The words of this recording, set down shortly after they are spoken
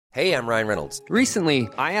Hey, I'm Ryan Reynolds. Recently,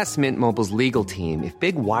 I asked Mint Mobile's legal team if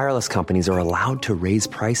big wireless companies are allowed to raise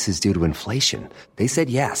prices due to inflation. They said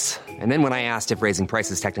yes. And then when I asked if raising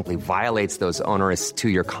prices technically violates those onerous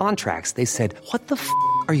two-year contracts, they said, "What the f***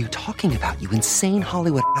 are you talking about, you insane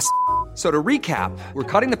Hollywood ass?" So to recap, we're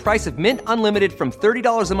cutting the price of Mint Unlimited from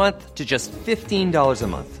 $30 a month to just $15 a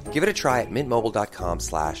month. Give it a try at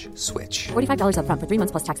mintmobile.com/switch. $45 up front for 3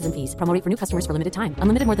 months plus taxes and fees. Promo rate for new customers for limited time.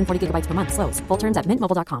 Unlimited more than 40 gigabytes per month. Slows full terms at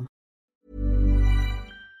mintmobile.com.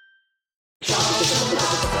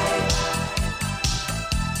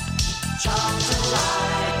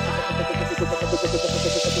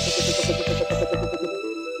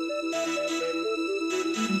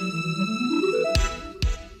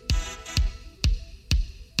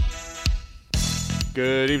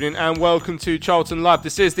 Good evening and welcome to Charlton Live.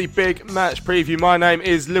 This is the big match preview. My name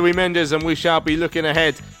is Louis Mendes and we shall be looking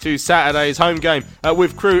ahead to Saturday's home game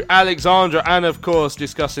with crew Alexandra and of course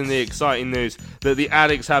discussing the exciting news that the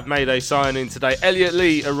Addicks have made a signing today. Elliot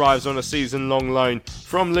Lee arrives on a season-long loan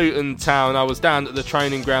from Luton Town. I was down at the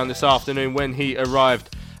training ground this afternoon when he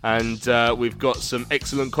arrived. And we've got some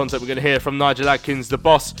excellent content. We're going to hear from Nigel Adkins, the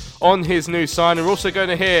boss, on his new signing. We're also going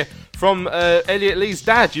to hear from Elliot Lee's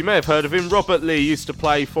dad. You may have heard of him. Robert Lee used to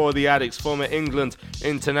play for the Addicks, former England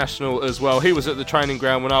international as well. He was at the training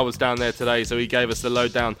ground when I was down there today, so he gave us the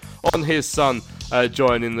lowdown on his son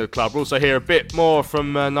joining the club. We'll also hear a bit more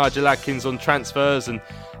from Nigel Adkins on transfers and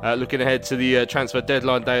looking ahead to the transfer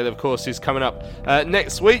deadline day that, of course, is coming up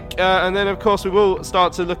next week. And then, of course, we will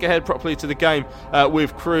start to look ahead properly to the game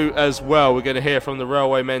with crew as well. We're going to hear from the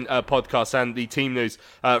Railwaymen podcast and the team news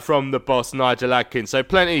from the boss, Nigel Adkins. So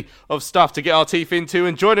plenty of stuff to get our teeth into.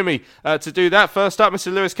 And joining me to do that, first up,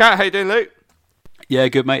 Mr. Lewis Catt. How you doing, Luke? Yeah,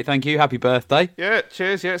 good, mate. Thank you. Happy birthday. Yeah,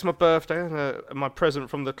 cheers. Yeah, it's my birthday. My present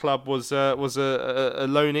from the club was a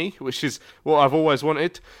loanee, which is what I've always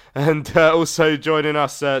wanted. And also joining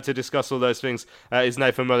us to discuss all those things is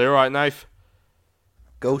Nathan Mulley. All right, Nath?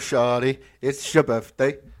 Go, Shawty. It's your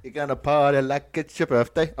birthday. You're going to party like it's your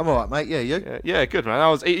birthday. I'm all right, mate. Yeah, you? Yeah, good, man. I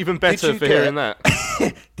was even better for hearing that.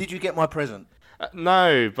 Did you get my present?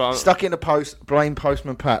 No, but stuck in the post. Blame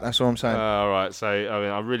Postman Pat. That's all I'm saying. All right. So I mean,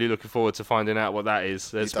 I'm really looking forward to finding out what that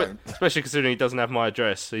is. Especially considering he doesn't have my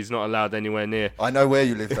address. He's not allowed anywhere near. I know where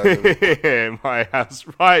you live, though. My house.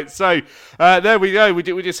 Right. So there we go. We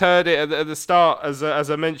just heard it at the start. As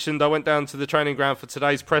I mentioned, I went down to the training ground for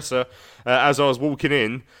today's presser. As I was walking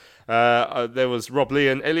in, there was Rob Lee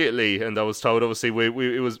and Elliot Lee, and I was told obviously it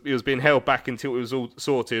was being held back until it was all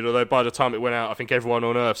sorted, although by the time it went out I think everyone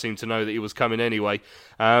on earth seemed to know that he was coming anyway.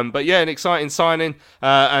 But yeah, an exciting signing,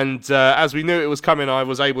 and as we knew it was coming, I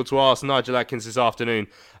was able to ask Nigel Adkins this afternoon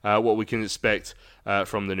what we can expect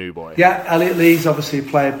from the new boy. Yeah, Elliot Lee's obviously a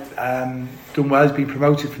player, done well, has been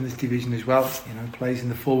promoted from this division as well, plays in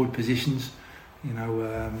the forward positions,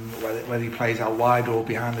 whether he plays out wide or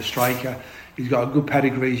behind the striker. He's got a good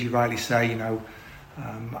pedigree, as you rightly say, and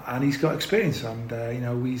he's got experience. And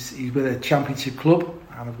he's with a championship club,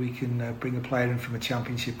 and if we can bring a player in from a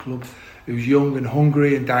championship club who's young and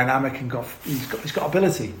hungry and dynamic and he's got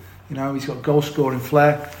ability. He's got goal scoring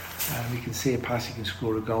flair. He can see a pass, he can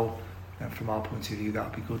score a goal. And from our point of view,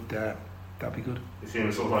 that'd be good. That'd be good. It's in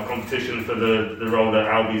a sort of like competition for the role that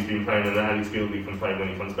Albie's been playing and that Alex Gilbey can play when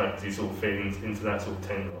he comes back. Does he sort of fit into that sort of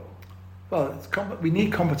 10 role? Well, we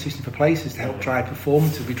need competition for places to help drive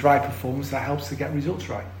performance. If we drive performance, that helps to get results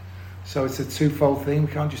right. So it's a twofold thing.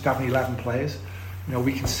 We can't just have 11 players.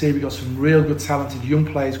 We can see we've got some real good, talented young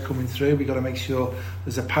players coming through. We've got to make sure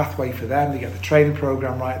there's a pathway for them. They get the training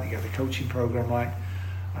programme right, they get the coaching programme right,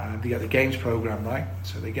 they get the games programme right,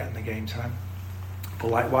 so they get in the game time. But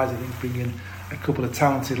likewise, I think bringing a couple of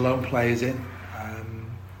talented loan players in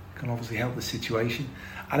can obviously help the situation.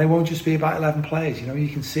 And it won't just be about 11 players. You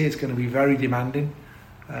can see it's going to be very demanding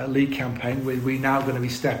league campaign. We're now going to be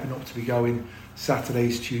stepping up to be going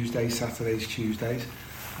Saturdays, Tuesdays.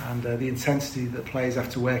 And the intensity that players have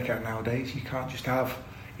to work at nowadays, you can't just have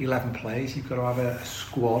 11 players. You've got to have a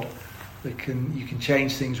squad that you can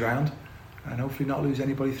change things around and hopefully not lose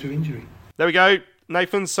anybody through injury. There we go,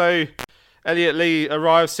 Nathan. So Elliot Lee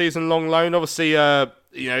arrives, season-long loan. Obviously,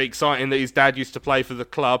 exciting that his dad used to play for the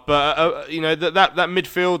club. But, that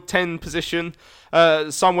midfield 10 position,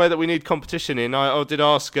 somewhere that we need competition in. I did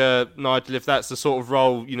ask Nigel if that's the sort of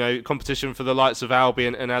role, competition for the likes of Albie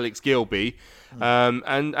and Alex Gilbey.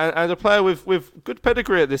 And a player with good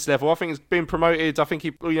pedigree at this level. I think he's been promoted. I think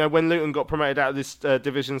when Luton got promoted out of this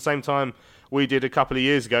division, same time we did a couple of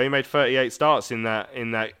years ago, he made 38 starts in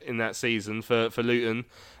that season for Luton.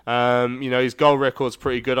 His goal record's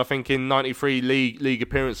pretty good. I think in 93 league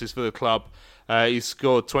appearances for the club, He's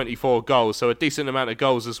scored 24 goals, so a decent amount of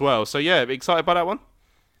goals as well. So yeah, excited by that one.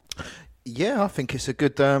 Yeah, I think it's a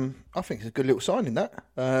good. Little signing that.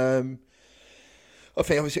 I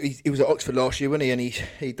think obviously he was at Oxford last year, wasn't he? And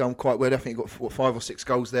he done quite well. I think he got 5 or 6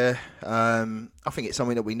 goals there. I think it's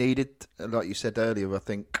something that we needed, like you said earlier. I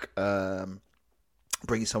think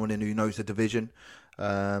bringing someone in who knows the division,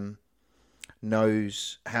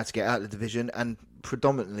 knows how to get out of the division, and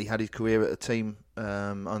predominantly had his career at a team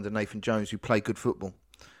under Nathan Jones who play good football.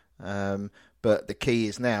 But the key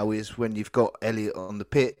is now is when you've got Elliott on the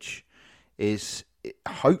pitch,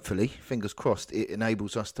 hopefully, fingers crossed, it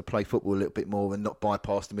enables us to play football a little bit more and not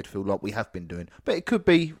bypass the midfield like we have been doing. But it could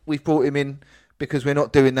be we've brought him in because we're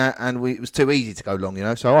not doing that and it was too easy to go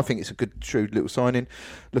long, So I think it's a good, shrewd little signing.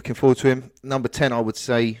 Looking forward to him. Number 10, I would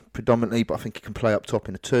say, predominantly, but I think he can play up top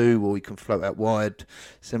in a 2 or he can float out wide,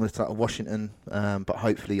 similar to that of Washington. But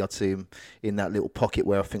hopefully I'd see him in that little pocket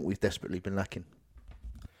where I think we've desperately been lacking.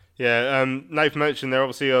 Yeah, Nathan mentioned they're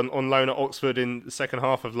obviously on loan at Oxford in the second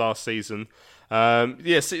half of last season.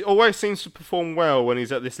 Yes, it always seems to perform well when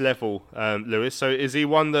he's at this level, Lewis. So is he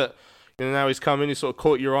one that now he's come in, he's sort of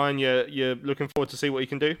caught your eye and you're looking forward to see what he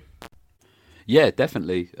can do? Yeah,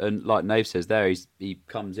 definitely. And like Nave says there, he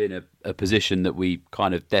comes in a position that we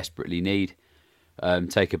kind of desperately need.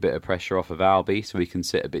 Take a bit of pressure off of Albie so we can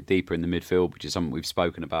sit a bit deeper in the midfield, which is something we've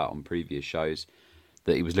spoken about on previous shows.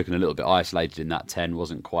 That he was looking a little bit isolated in that 10,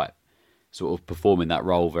 wasn't quite sort of performing that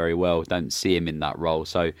role very well. Don't see him in that role.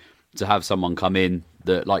 So to have someone come in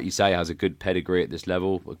that, like you say, has a good pedigree at this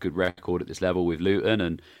level, a good record at this level with Luton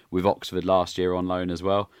and with Oxford last year on loan as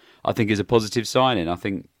well, I think is a positive signing. I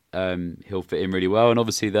think he'll fit in really well. And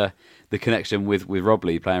obviously the connection with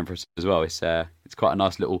Robley playing for us as well, it's quite a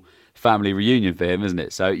nice little family reunion for him, isn't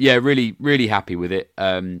it? So yeah, really, really happy with it.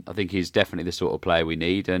 I think he's definitely the sort of player we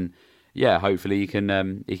need. And yeah, hopefully he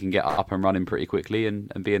can get up and running pretty quickly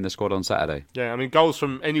and be in the squad on Saturday. Yeah, I mean, goals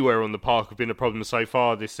from anywhere on the park have been a problem so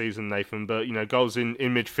far this season, Nathan. But, goals in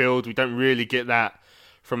midfield, we don't really get that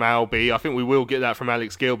from Albie. I think we will get that from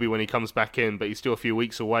Alex Gilbey when he comes back in, but he's still a few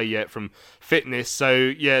weeks away yet from fitness. So,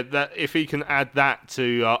 yeah, that if he can add that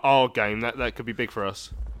to our game, that could be big for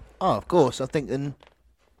us. Oh, of course. I think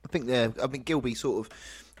Gilbey sort of...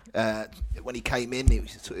 when he came in, it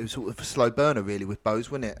was sort of a slow burner really with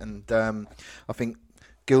Bowes, wasn't it? And I think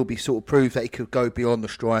Gilbey sort of proved that he could go beyond the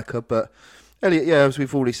striker. But Elliott, yeah, as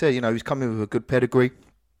we've already said, he's coming with a good pedigree.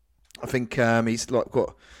 I think he's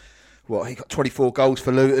he got 24 goals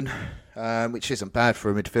for Luton, which isn't bad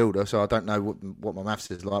for a midfielder. So I don't know what my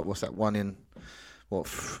maths is like. What's that? 1 in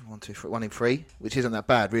 3, which isn't that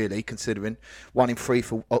bad really, considering 1 in 3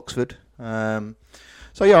 for Oxford.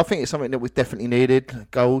 So yeah, I think it's something that we've definitely needed,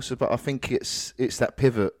 goals, but I think it's that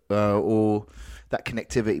pivot or that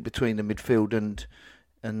connectivity between the midfield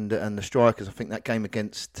and the strikers. I think that game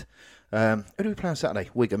against who do we play on Saturday?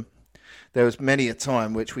 Wigan. There was many a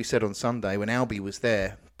time which we said on Sunday when Albie was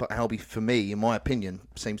there, but Albie, for me, in my opinion,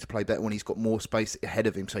 seems to play better when he's got more space ahead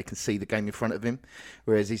of him so he can see the game in front of him.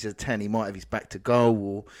 Whereas he's a 10, he might have his back to goal,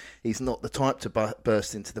 or he's not the type to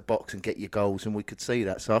burst into the box and get your goals, and we could see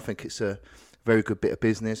that. So I think it's a very good bit of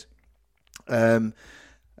business. And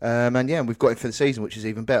yeah, we've got him for the season, which is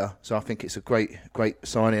even better. So I think it's a great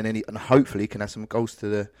signing, and hopefully he can add some goals to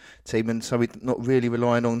the team. And so we're not really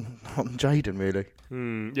relying on Jayden, really.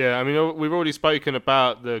 Yeah, I mean, we've already spoken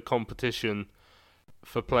about the competition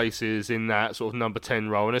for places in that sort of number 10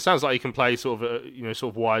 role, and it sounds like he can play sort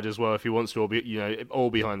of wide as well if he wants to, or all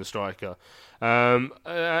behind the striker.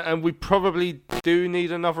 And we probably do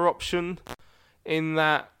need another option in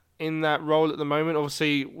that role at the moment.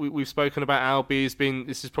 Obviously, we've spoken about Albie.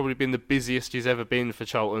 This has probably been the busiest he's ever been for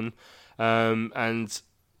Charlton, and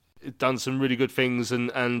done some really good things. And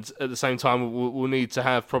at the same time, we'll need to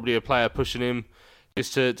have probably a player pushing him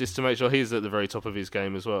just to make sure he's at the very top of his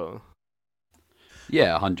game as well.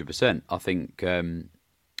 Yeah, 100%. I think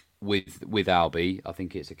with Albie, I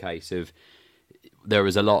think it's a case of there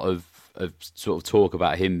was a lot of sort of talk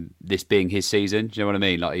about him, this being his season. Do you know what I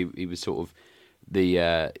mean? Like he was sort of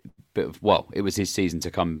it was his season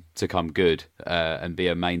to come good and be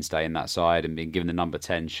a mainstay in that side and being given the number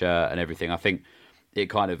 10 shirt and everything. I think it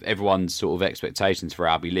kind of everyone's sort of expectations for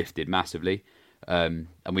Albie lifted massively, and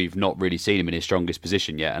we've not really seen him in his strongest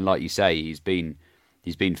position yet. And like you say, he's been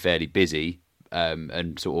fairly busy.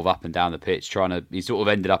 And sort of up and down the pitch, he sort of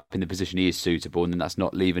ended up in the position he is suitable, and that's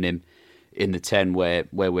not leaving him in the 10 where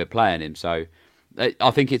we're playing him. So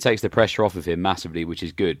I think it takes the pressure off of him massively, which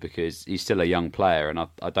is good because he's still a young player, and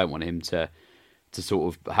I don't want him to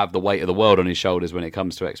sort of have the weight of the world on his shoulders when it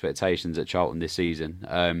comes to expectations at Charlton this season.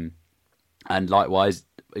 And likewise,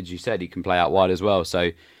 as you said, he can play out wide as well.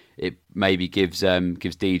 So it maybe gives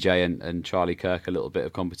DJ and Charlie Kirk a little bit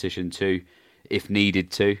of competition too, if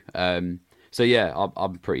needed to. So yeah,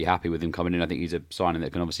 I'm pretty happy with him coming in. I think he's a signing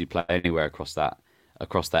that can obviously play anywhere across that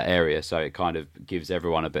area. So it kind of gives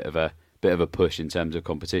everyone a bit of a push in terms of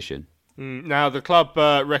competition. Now the club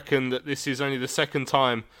reckon that this is only the second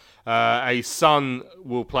time a son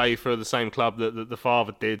will play for the same club that the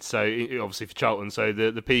father did. So obviously for Charlton, so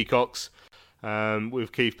the Peacocks.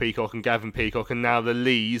 With Keith Peacock and Gavin Peacock, and now the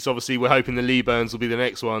Lees. Obviously, we're hoping the Leeburns will be the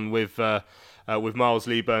next one with Miles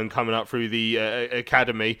Leeburn coming up through the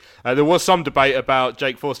academy. There was some debate about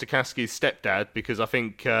Jake Forster-Caskey's stepdad, because I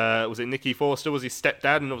think was it Nicky Forster was his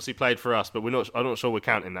stepdad, and obviously played for us, but I'm not sure we're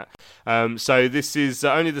counting that. So this is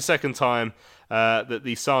only the second time that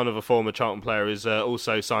the son of a former Charlton player is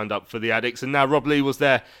also signed up for the Addicks. And now Rob Lee was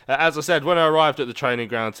there, as I said, when I arrived at the training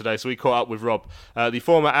ground today, so we caught up with Rob, the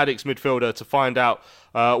former Addicks midfielder, to find out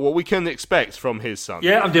what we can expect from his son.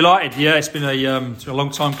 Yeah, I'm delighted. Yeah, it's been a long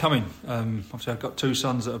time coming. Obviously, I've got two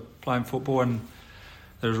sons that are playing football, and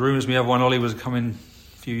there's rumours my other one, Ollie, was coming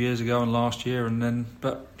a few years ago and last year,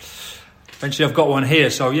 but eventually I've got one here.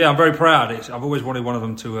 So yeah, I'm very proud. I've always wanted one of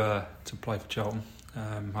them to play for Charlton.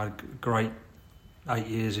 I had a great 8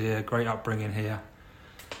 years here, great upbringing here.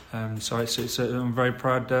 So I'm very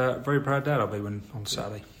proud dad I'll be on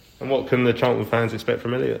Saturday. And what can the Charlton fans expect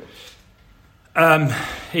from Elliot?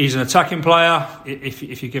 He's an attacking player. If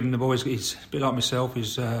you give him the ball, he's a bit like myself.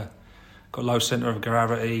 He's got low centre of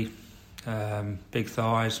gravity, big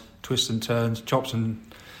thighs, twists and turns, chops, and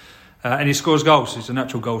he scores goals. He's a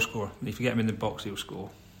natural goal scorer. If you get him in the box, he'll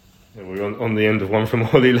score. Yeah, we were on the end of one from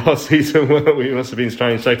Ollie last season, weren't we? It must have been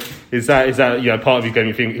strange. So is that part of his game?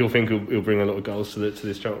 You think he'll bring a lot of goals to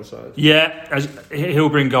this Charlton side? Yeah, he'll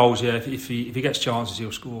bring goals. Yeah, if he gets chances,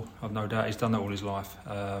 he'll score. I've no doubt. He's done that all his life.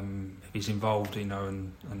 If he's involved,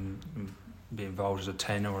 and be involved as a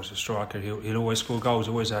 10 or as a striker, he'll always score goals.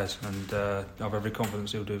 Always has, and I have every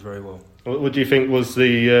confidence he'll do very well. What do you think was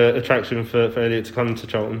the attraction for Elliot to come to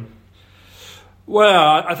Charlton?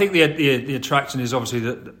 Well, I think the attraction is obviously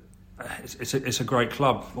that. It's a great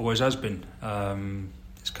club, always has been.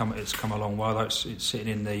 It's come a long way, though it's sitting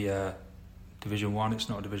in the Division 1. It's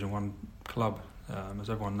not a Division 1 club, as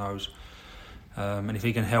everyone knows. And if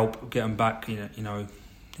he can help get them back, in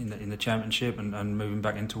the Championship and moving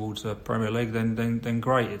back in towards the Premier League, then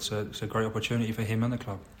great. It's a great opportunity for him and the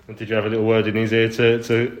club. And did you have a little word in his ear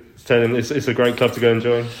to tell him it's a great club to go and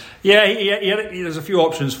join? Yeah, there's a few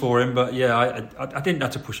options for him, but yeah, I didn't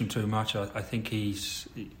have to push him too much. I think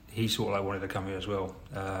he sort of wanted to come here as well.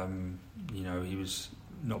 He was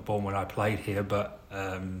not born when I played here, but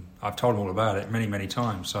I've told him all about it many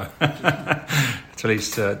times. So till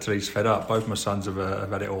he's fed up. Both my sons have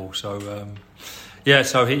had it all. So he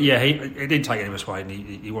didn't take any of us away, and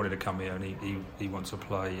he wanted to come here, and he wants to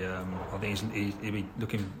play. I think he'll be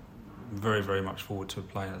looking very, very much forward to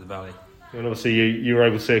playing at the Valley. And obviously you were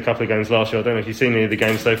able to see a couple of games last year. I don't know if you've seen any of the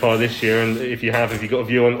games so far this year, and if you have got a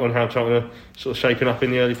view on how Charlton are sort of shaping up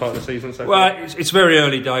in the early part of the season so far? Well, it's very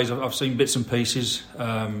early days. I've seen bits and pieces.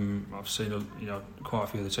 I've seen quite a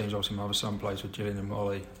few of the teams. Obviously my other son plays with Gillian and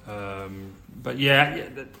Molly. But yeah,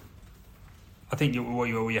 I think what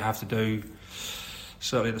you have to do,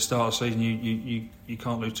 certainly at the start of the season, you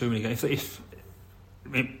can't lose too many games.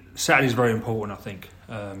 Saturday's very important, I think.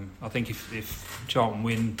 I think if Charlton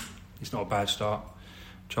win, it's not a bad start.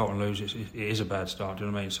 Charlton lose, it is a bad start. Do you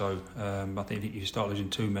know what I mean? So I think if you start losing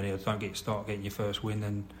too many, or start getting your first win,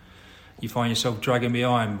 then you find yourself dragging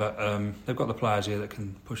behind. But they've got the players here that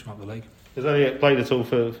can push them up the league. Has Elliot played at all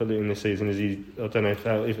for Luton this season? Is he? I don't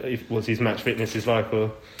know if what his match fitness is like,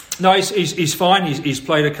 or no, he's fine. He's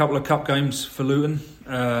played a couple of cup games for Luton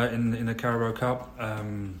in the Carabao Cup.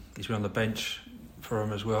 He's been on the bench for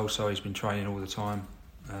him as well, so he's been training all the time.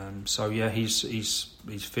 So yeah, he's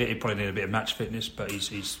fit. He probably need a bit of match fitness, but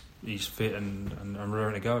he's fit and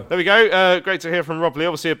raring to go. There we go. Great to hear from Rob Lee.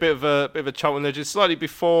 Obviously a bit of a Charlton legend. Slightly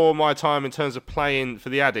before my time in terms of playing for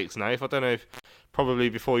the Addicks. Nath, I don't know if probably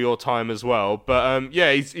before your time as well. But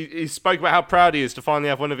he spoke about how proud he is to finally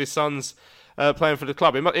have one of his sons playing for the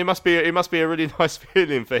club. It must be a really nice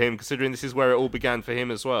feeling for him, considering this is where it all began for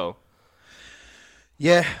him as well.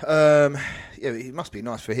 Yeah, it must be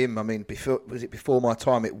nice for him. I mean, before my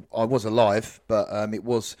time? I was alive, but it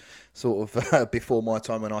was sort of before my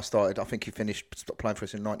time when I started. I think he stopped playing for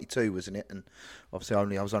us in '92, wasn't it? And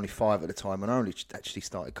obviously, I was only 5 at the time, and I only actually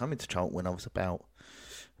started coming to Charlton when I was about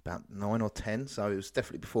 9 or 10. So it was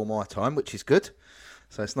definitely before my time, which is good.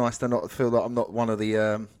 So it's nice to not feel that I'm not one of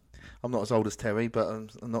the I'm not as old as Terry, but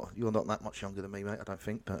you're not that much younger than me, mate, I don't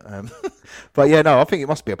think. But but yeah, no, I think it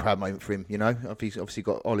must be a proud moment for him, you know. He's obviously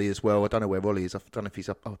got Ollie as well. I don't know where Ollie is. I don't know if he's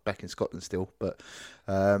back in Scotland still. But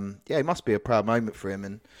yeah, it must be a proud moment for him.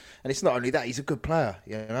 And it's not only that, he's a good player,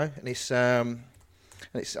 you know. And it's I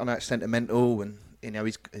know it's sentimental, and you know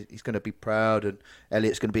he's going to be proud, and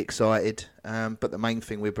Elliot's going to be excited. But the main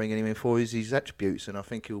thing we're bringing him in for is his attributes, and I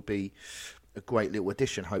think he'll be a great little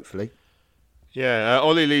addition, hopefully. Yeah,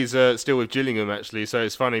 Ollie Lee's still with Gillingham, actually, so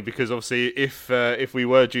it's funny because obviously if we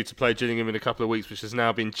were due to play Gillingham in a couple of weeks, which has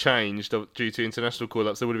now been changed due to international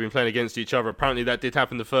call-ups, they would have been playing against each other. Apparently that did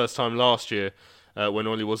happen the first time last year when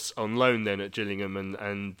Ollie was on loan then at Gillingham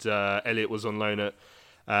and Elliot was on loan at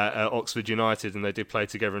Oxford United, and they did play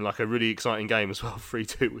together in like a really exciting game as well,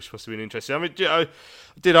 3-2, which must have been interesting. I mean, I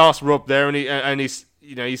did ask Rob there, and he's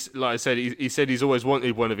like I said, he said he's always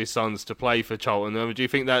wanted one of his sons to play for Charlton. Do you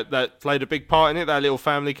think that played a big part in it, that little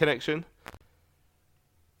family connection?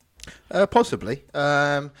 Possibly.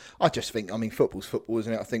 I just think, I mean, football's football,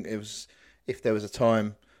 isn't it? I think if there was a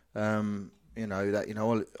time, Elliot's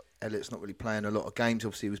not really playing a lot of games.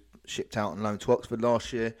 Obviously, he was shipped out on loan to Oxford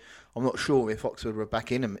last year. I'm not sure if Oxford were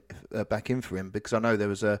back in for him, because I know there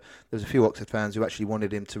was a few Oxford fans who actually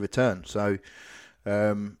wanted him to return. So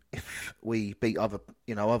if we beat other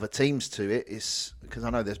teams to it, it's because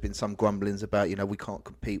I know there's been some grumblings about we can't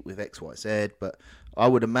compete with X, Y, Z, but I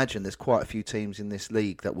would imagine there's quite a few teams in this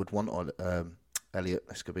league that would want Elliot.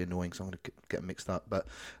 That's going to be annoying, so I'm going to get them mixed up. But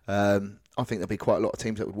I think there'll be quite a lot of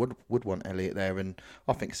teams that would want Elliot there, and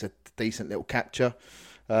I think it's a decent little capture.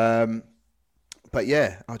 But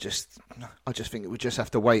yeah, I just think we just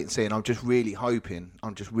have to wait and see. And I'm just really hoping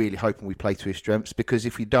we play to his strengths, because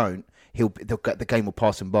if we don't, the game will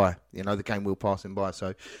pass him by. The game will pass him by.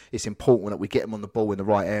 So it's important that we get him on the ball in the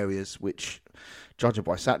right areas, which, judging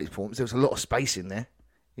by Saturday's performance, there was a lot of space in there.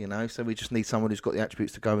 So we just need someone who's got the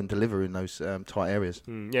attributes to go and deliver in those tight areas.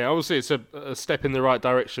 Yeah, obviously it's a step in the right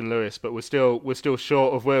direction, Lewis, but we're still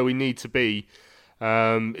short of where we need to be.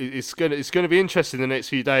 It's going to be interesting the next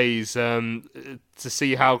few days to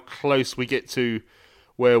see how close we get to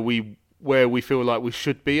where we feel like we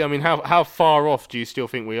should be. I mean, how far off do you still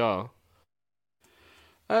think we are?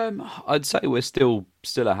 I'd say we're still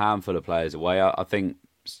a handful of players away. I think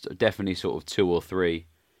definitely sort of 2 or 3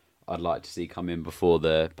 I'd like to see come in before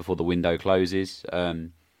the window closes.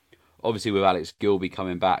 Obviously, with Alex Gilby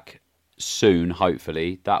coming back soon,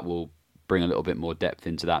 hopefully that will bring a little bit more depth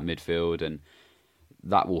into that midfield, and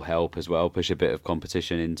that will help as well, push a bit of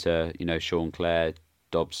competition into Sean Clare,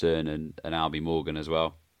 Dobson, and Albie Morgan as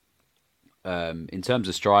well. In terms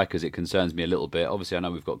of strikers, it concerns me a little bit. Obviously, I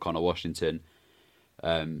know we've got Connor Washington,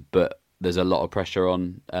 but there's a lot of pressure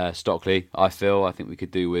on Stockley. I think we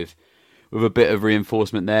could do with a bit of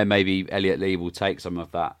reinforcement there. Maybe Elliot Lee will take some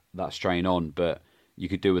of that strain on, but you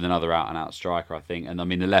could do with another out-and-out striker, I think. And I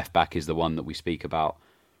mean, the left-back is the one that we speak about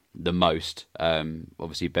the most.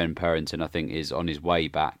 Obviously, Ben Purrington, I think, is on his way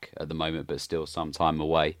back at the moment, but still some time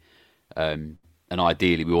away. And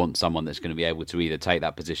ideally, we want someone that's going to be able to either take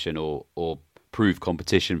that position or prove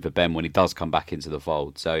competition for Ben when he does come back into the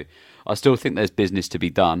fold. So I still think there's business to be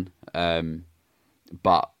done.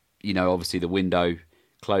 But, obviously the window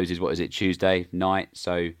closes, Tuesday night,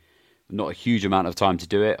 so not a huge amount of time to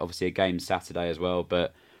do it. Obviously a game Saturday as well,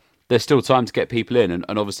 but there's still time to get people in, and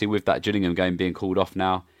obviously with that Gillingham game being called off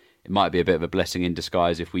now, it might be a bit of a blessing in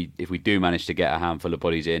disguise if we do manage to get a handful of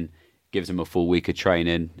bodies in, gives them a full week of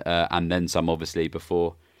training, and then some, obviously,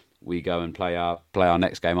 before we go and play our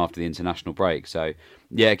next game after the international break. So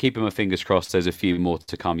yeah, keeping my fingers crossed. There's a few more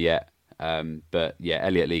to come yet. But yeah,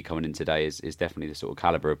 Elliot Lee coming in today is definitely the sort of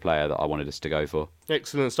calibre of player that I wanted us to go for.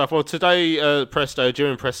 Excellent stuff. Well, today, during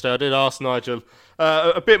Presto, I did ask Nigel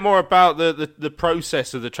a bit more about the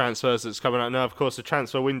process of the transfers that's coming out now. Of course, the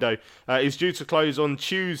transfer window is due to close on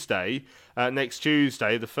Tuesday, next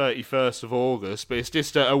Tuesday, the 31st of August. But it's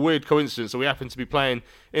just a weird coincidence that we happen to be playing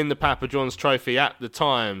in the Papa John's Trophy at the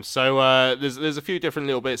time. So there's a few different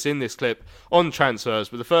little bits in this clip on transfers.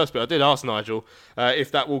 But the first bit, I did ask Nigel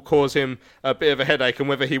if that will cause him a bit of a headache and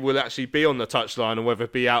whether he will actually be on the touchline or whether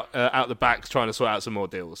be out the back trying to sort out some more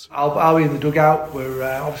deals. I'll be in the dugout. We're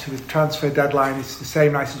obviously with transfer deadline. It's the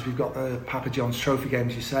same night as we've got the Papa John's Trophy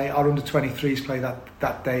games, you say. Our under-23s play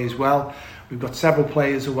that day as well. We've got several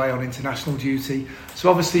players away on international duty. So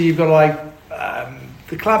obviously you've got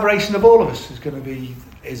the collaboration of all of us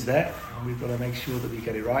is there. And we've got to make sure that we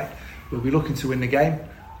get it right. We'll be looking to win the game.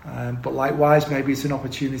 But likewise, maybe it's an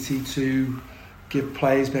opportunity to give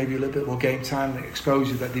players maybe a little bit more game time and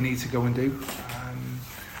exposure that they need to go and do.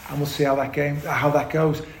 And we'll see how that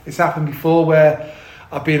goes. It's happened before where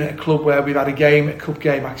I've been at a club where we've had a cup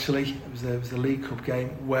game actually. It was the League Cup game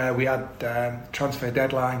where we had transfer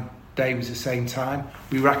deadline day was the same time.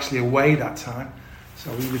 We were actually away that time,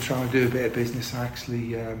 so we were trying to do a bit of business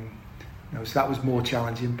actually. So that was more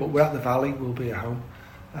challenging. But we're at the Valley, we'll be at home.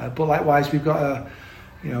 But likewise, we've got a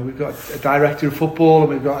director of football, and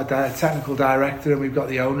we've got a technical director, and we've got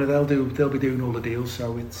the owner. They'll be doing all the deals.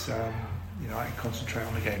 So it's I can concentrate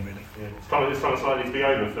on the game really. Yeah. It's time slightly to be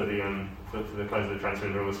over for the close of the transfer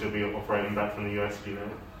window. We'll still be operating back from the US, do you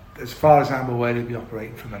know? As far as I'm aware, they'll be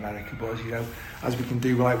operating from America. But as we can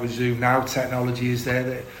do like with Zoom now, technology is there.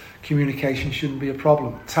 That communication shouldn't be a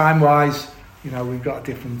problem. Time-wise, we've got a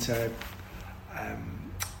different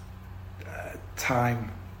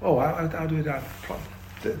time. Oh, how do we that?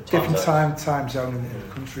 Different time zone in the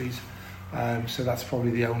countries. So that's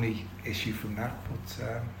probably the only issue from that.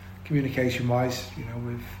 But communication-wise,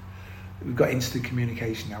 we've got instant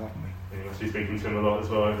communication now, haven't we? You must be speaking to him a lot as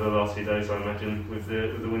well over the last few days, I imagine, with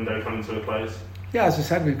the window coming to a close. Yeah, as I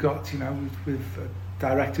said, we've got with a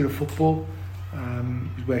director of football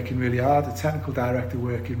who's working really hard, a technical director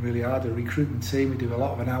working really hard, a recruitment team. We do a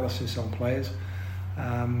lot of analysis on players.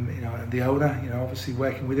 And the owner, obviously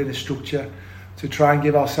working within a structure to try and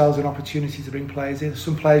give ourselves an opportunity to bring players in.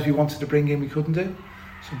 Some players we wanted to bring in we couldn't do.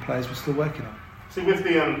 Some players we're still working on. See, with the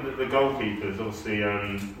goalkeepers, obviously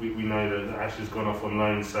we know that Ash has gone off on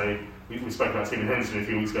loan, so we spoke about Stephen Henderson a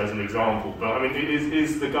few weeks ago as an example, but I mean,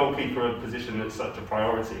 is the goalkeeper a position that's such a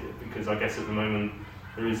priority? Because I guess at the moment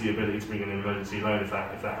there is the ability to bring in an emergency loan if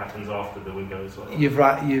that happens after the window as well. You're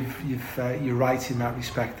right in that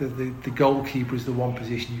respect. The goalkeeper is the one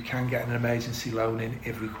position you can get an emergency loan in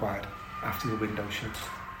if required after the window shuts.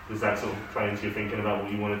 Does that sort of play into your thinking about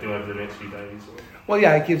what you want to do over the next few days? Or? Well,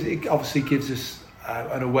 yeah, it obviously gives us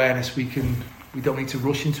an awareness. We don't need to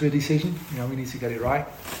rush into a decision. We need to get it right.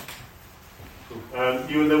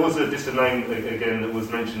 Cool. There was just a name again that was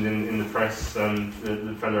mentioned in the press.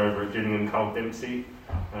 The fellow over at Gillingham, Carl Dempsey.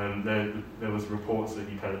 There was reports that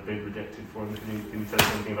you've had a bid rejected for him. Can you tell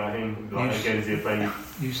us anything about him? Again, is he a favourite?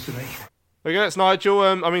 Used to me. Okay, that's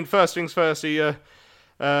Nigel. First things first. He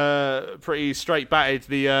pretty straight batted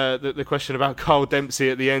the question about Carl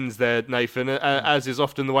Dempsey at the end there, Nathan. As is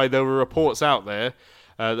often the way, there were reports out there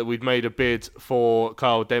that we'd made a bid for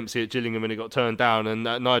Carl Dempsey at Gillingham and it got turned down, and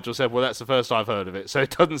Nigel said, well, that's the first I've heard of it. So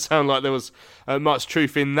it doesn't sound like there was much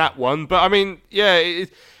truth in that one. But I mean, yeah,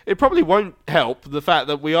 it probably won't help the fact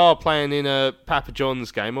that we are playing in a Papa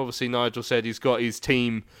John's game. Obviously, Nigel said he's got his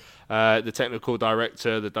team, the technical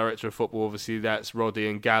director, the director of football, obviously that's Roddy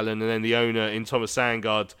and Gallen, and then the owner in Thomas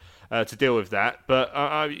Sandgaard to deal with that. But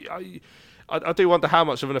I do wonder how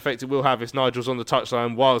much of an effect it will have if Nigel's on the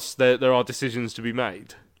touchline whilst there are decisions to be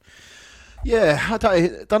made. Yeah, I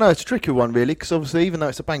don't know. It's a tricky one, really, because obviously, even though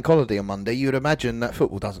it's a bank holiday on Monday, you would imagine that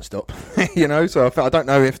football doesn't stop. So I don't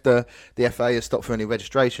know if the FA has stopped for any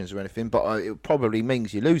registrations or anything, but it probably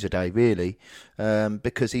means you lose a day, really,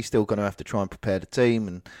 because he's still going to have to try and prepare the team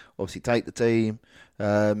and obviously take the team.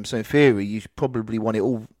 So in theory, you probably want it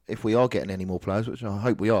all, if we are getting any more players, which I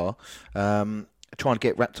hope we are, try and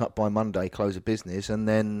get wrapped up by Monday, close of business, and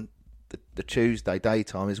then the Tuesday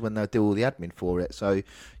daytime is when they'll do all the admin for it. So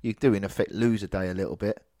you do in effect lose a day a little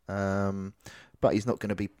bit, but he's not going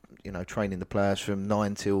to be training the players from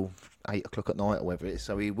 9 till 8 o'clock at night or whatever it is,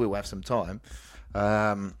 so he will have some time.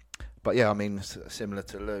 But yeah, I mean, similar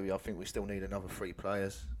to Lou, I think we still need another 3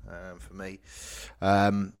 players for me.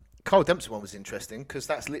 Carl Dempsey one was interesting because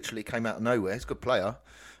that's literally came out of nowhere. He's a good player,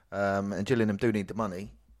 and Gillingham do need the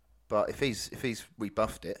money. But if he's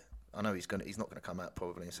rebuffed it, I know he's not going to come out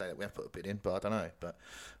probably and say that we have put a bid in, but I don't know. But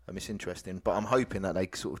it's interesting. But I'm hoping that they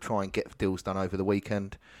sort of try and get deals done over the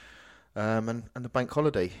weekend and the bank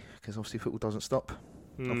holiday, because obviously football doesn't stop.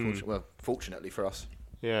 Fortunately for us.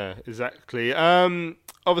 Yeah, exactly.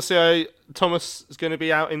 Obviously, Thomas is going to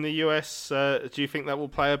be out in the US. Do you think that will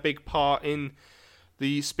play a big part in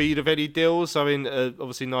the speed of any deals? I mean,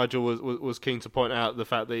 obviously Nigel was keen to point out the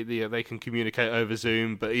fact that they can communicate over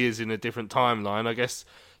Zoom, but he is in a different timeline. I guess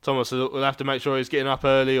Thomas will have to make sure he's getting up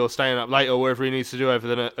early or staying up late or whatever he needs to do over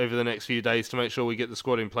the next few days to make sure we get the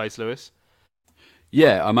squad in place, Lewis.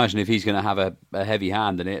 Yeah, I imagine if he's going to have a heavy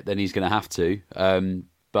hand in it, then he's going to have to.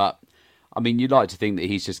 But, I mean, you'd like to think that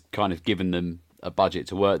he's just kind of given them a budget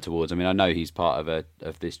to work towards. I mean, I know he's part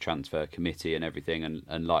of this transfer committee and everything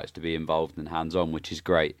and likes to be involved and hands-on, which is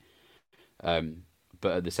great.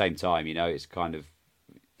 But at the same time, it's kind of,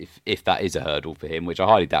 if that is a hurdle for him, which I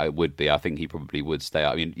highly doubt it would be, I think he probably would stay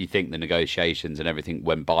up. I mean, you think the negotiations and everything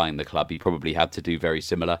when buying the club, he probably had to do very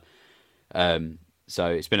similar. So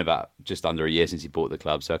it's been about just under a year since he bought the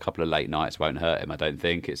club, so a couple of late nights won't hurt him, I don't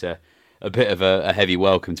think. It's a a bit of a heavy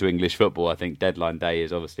welcome to English football. I think deadline day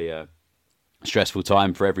is obviously a stressful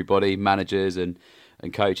time for everybody, managers and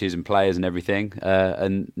coaches and players and everything.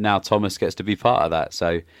 And now Thomas gets to be part of that.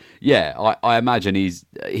 So, yeah, I imagine he's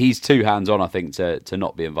too hands-on, I think, to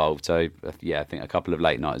not be involved. So, yeah, I think a couple of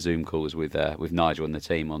late-night Zoom calls with Nigel and the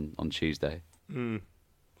team on Tuesday. Mm.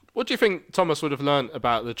 What do you think Thomas would have learnt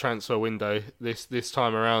about the transfer window this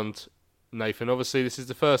time around, Nathan? Obviously, this is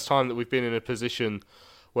the first time that we've been in a position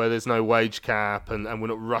where there's no wage cap and we're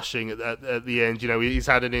not rushing at the end. You know, he's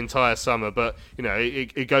had an entire summer, but, you know,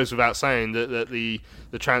 it goes without saying that the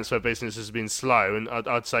transfer business has been slow, and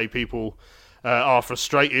I'd say people are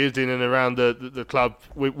frustrated in and around the club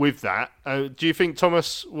with that. Do you think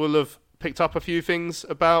Thomas will have picked up a few things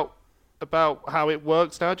about how it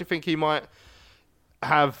works now? Do you think he might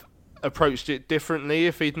have approached it differently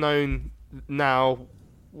if he'd known then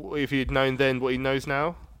what he knows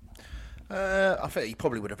now? I think he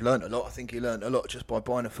probably would have learnt a lot. I think he learnt a lot just by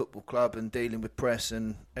buying a football club and dealing with press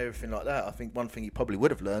and everything like that. I think one thing he probably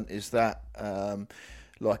would have learnt is that,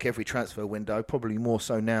 like every transfer window, probably more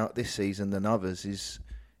so now this season than others, is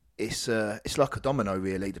it's like a domino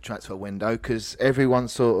really, the transfer window, because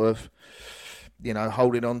everyone's sort of, you know,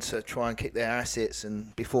 holding on to try and keep their assets,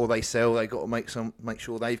 and before they sell, they got to make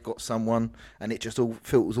sure they've got someone, and it just all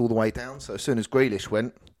filters all the way down. So as soon as Grealish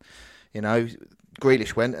went,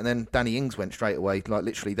 and then Danny Ings went straight away. Like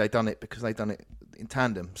literally, they done it because they done it in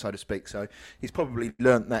tandem, so to speak. So he's probably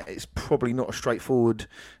learnt that it's probably not as straightforward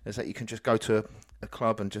as that you can just go to a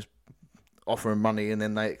club and just offer them money and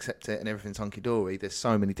then they accept it and everything's hunky-dory. There's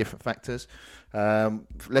so many different factors.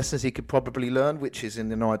 Lessons he could probably learn, which is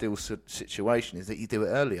in an ideal situation, is that you do it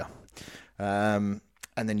earlier. And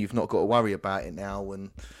then you've not got to worry about it now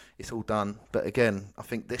when it's all done. But again, I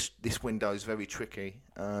think this window is very tricky.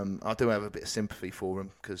 I do have a bit of sympathy for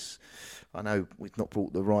him because I know we've not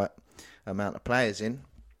brought the right amount of players in.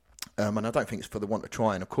 And I don't think it's for the want of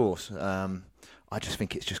trying, of course. I just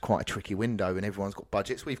think it's just quite a tricky window, and everyone's got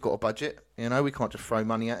budgets. We've got a budget, you know. We can't just throw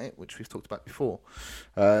money at it, which we've talked about before.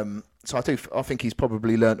 So I think he's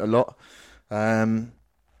probably learnt a lot.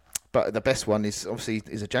 But the best one is obviously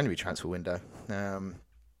a January transfer window,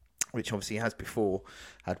 which obviously he has before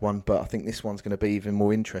had one. But I think this one's going to be even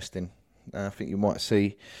more interesting. I think you might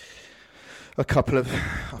see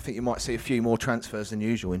a few more transfers than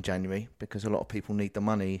usual in January because a lot of people need the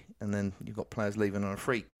money, and then you've got players leaving on a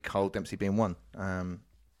free, Cole Dempsey being one.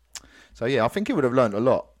 So yeah, I think he would have learned a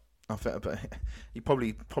lot. But he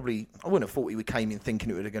probably I wouldn't have thought he came in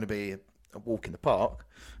thinking it was going to be a walk in the park.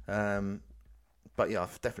 But yeah, I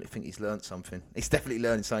definitely think he's learned something. He's definitely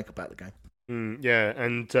learning something about the game. Yeah,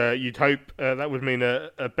 and you'd hope that would mean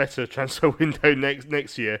a better transfer window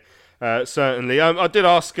next year. Certainly. I did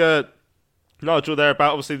ask Nigel there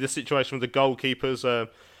about obviously the situation with the goalkeepers,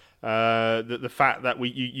 the fact that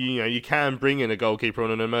you can bring in a goalkeeper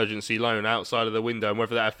on an emergency loan outside of the window, and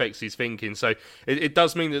whether that affects his thinking. So it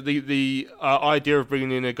does mean that the idea of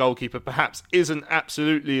bringing in a goalkeeper perhaps isn't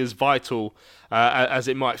absolutely as vital as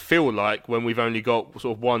it might feel like when we've only got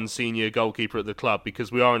sort of one senior goalkeeper at the club,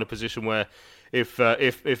 because we are in a position where if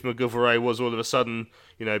McGilvray was all of a sudden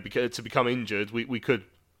to become injured, we could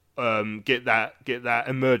get that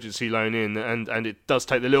emergency loan in, and it does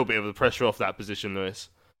take a little bit of the pressure off that position, Lewis.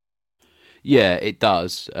 Yeah, it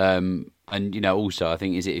does. And also I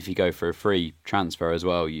think if you go for a free transfer as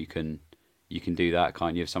well, you can do that,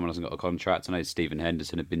 can't you? If someone hasn't got a contract. I know Stephen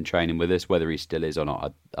Henderson had been training with us. Whether he still is or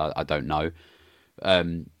not, I don't know.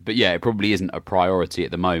 But yeah, it probably isn't a priority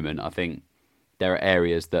at the moment. I think there are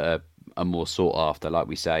areas that are more sought after, like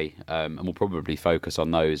we say, and we'll probably focus on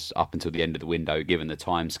those up until the end of the window, given the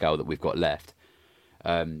time scale that we've got left.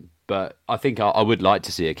 But I think I would like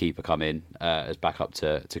to see a keeper come in as backup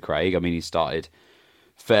to Craig. I mean, he started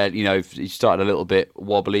he started a little bit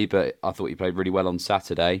wobbly, but I thought he played really well on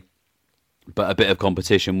Saturday. But a bit of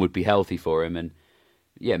competition would be healthy for him, and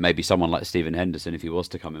yeah, maybe someone like Stephen Henderson, if he was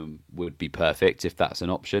to come in, would be perfect if that's an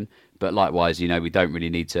option. But likewise, we don't really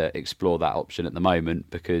need to explore that option at the moment,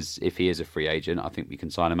 because if he is a free agent, I think we can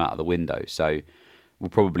sign him out of the window. So we'll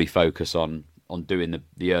probably focus on doing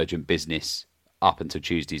the urgent business up until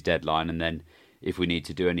Tuesday's deadline, and then if we need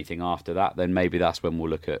to do anything after that, then maybe that's when we'll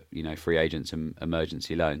look at free agents and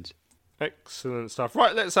emergency loans. Excellent stuff.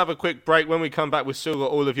 Right, let's have a quick break. When we come back, we've still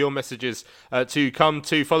got all of your messages to come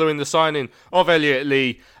to following the signing of Elliot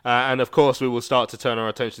Lee. And of course, we will start to turn our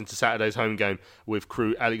attention to Saturday's home game with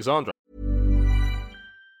Crewe Alexandra.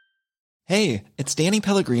 Hey, it's Danny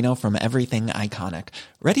Pellegrino from Everything Iconic.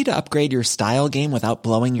 Ready to upgrade your style game without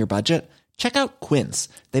blowing your budget? Check out Quince.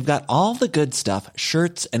 They've got all the good stuff,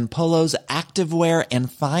 shirts and polos, activewear,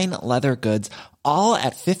 and fine leather goods, all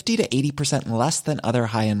at 50 to 80% less than other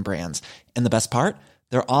high-end brands. And the best part?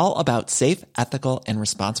 They're all about safe, ethical, and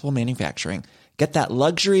responsible manufacturing. Get that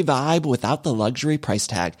luxury vibe without the luxury price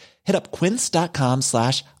tag. Hit up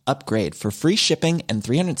quince.com/upgrade for free shipping and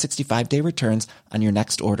 365-day returns on your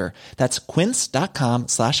next order. That's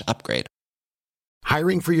quince.com/upgrade.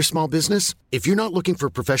 Hiring for your small business? If you're not looking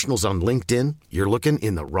for professionals on LinkedIn, you're looking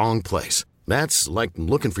in the wrong place. That's like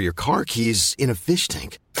looking for your car keys in a fish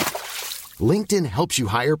tank. LinkedIn helps you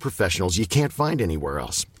hire professionals you can't find anywhere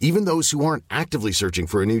else, even those who aren't actively searching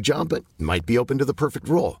for a new job but might be open to the perfect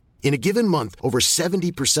role. In a given month, over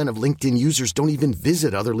 70% of LinkedIn users don't even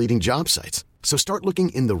visit other leading job sites. So start looking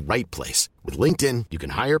in the right place. With LinkedIn, you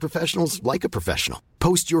can hire professionals like a professional.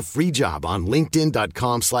 Post your free job on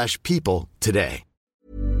linkedin.com/people today.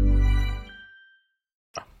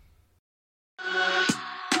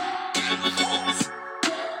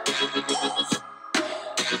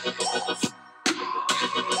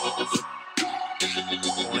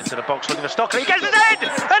 Into the box looking for Stockley, he gets his head,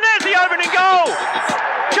 and there's the opening goal.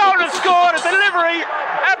 Charlton scored, a delivery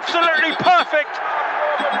absolutely perfect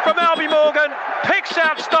from Albie Morgan, picks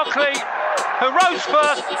out Stockley, who rose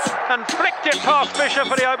first and flicked it past Fisher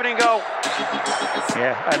for the opening goal.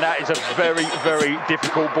 Yeah, and that is a very, very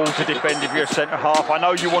difficult ball to defend if you're a centre-half. I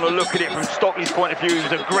know you want to look at it from Stockley's point of view. He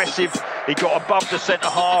was aggressive, he got above the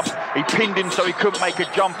centre-half, he pinned him so he couldn't make a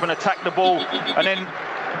jump and attack the ball, and then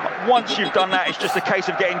once you've done that, it's just a case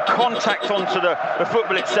of getting contact onto the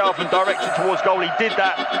football itself and direct it towards goal. He did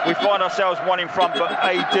that. We find ourselves one in front, but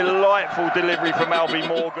a delightful delivery from Albie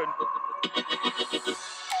Morgan.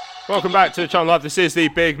 Welcome back to Charlton Live. This is the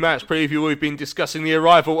big match preview. We've been discussing the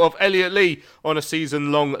arrival of Elliot Lee on a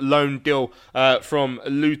season-long loan deal from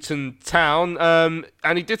Luton Town.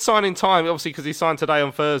 And he did sign in time, obviously, because he signed today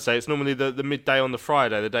on Thursday. It's normally the midday on the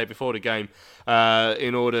Friday, the day before the game.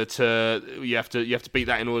 In order to, you have to beat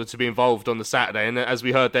that in order to be involved on the Saturday. And as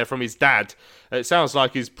we heard there from his dad, it sounds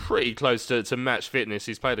like he's pretty close to match fitness.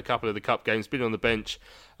 He's played a couple of the cup games, been on the bench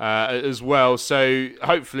as well. So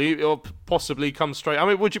hopefully it'll possibly come straight. I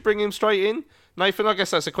mean, would you bring him straight in, Nathan? I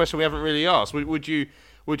guess that's a question we haven't really asked. Would you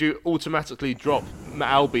automatically drop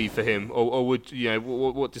Albie for him, or would you know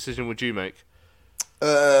what decision would you make?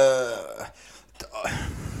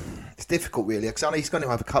 It's difficult, really, because I know he's going to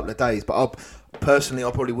have a couple of days. But I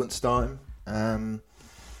probably wouldn't start him.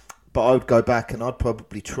 But I would go back and I'd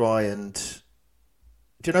probably try and.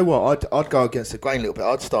 Do you know what? I'd go against the grain a little bit.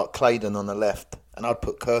 I'd start Claydon on the left, and I'd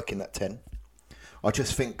put Kirk in that 10. I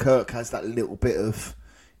just think Kirk has that little bit of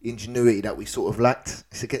ingenuity that we sort of lacked.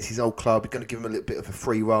 It's against his old club. We're going to give him a little bit of a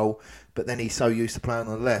free roll, but then he's so used to playing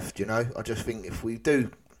on the left. You know, I just think if we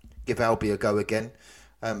do give Albie a go again,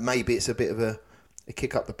 maybe it's a bit of a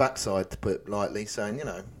kick up the backside, to put it lightly, saying, you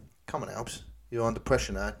know, come on, Albs, you're under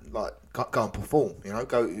pressure now. Like, go and perform. You know,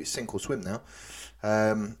 go sink or swim now.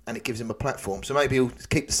 And it gives him a platform. So maybe he'll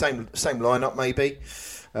keep the same lineup, maybe.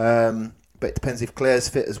 But it depends if Claire's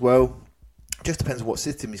fit as well. It just depends on what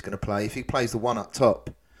system he's going to play. If he plays the one up top,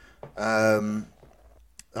 I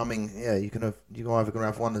mean, yeah, you're either going to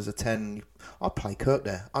have one as a 10. I'd play Kirk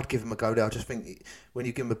there. I'd give him a go there. I just think when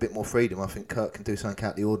you give him a bit more freedom, I think Kirk can do something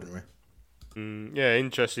out of the ordinary. Yeah,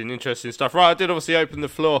 interesting stuff. Right, I did obviously open the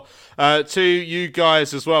floor to you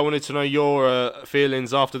guys as well. I wanted to know your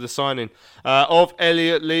feelings after the signing of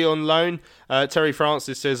Elliot Lee on loan. Terry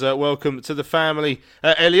Francis says, welcome to the family.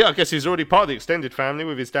 Elliot, I guess he's already part of the extended family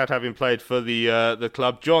with his dad having played for the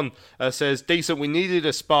club. John says, decent. We needed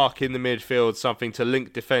a spark in the midfield, something to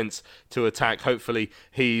link defence to attack. Hopefully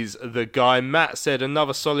he's the guy. Matt said,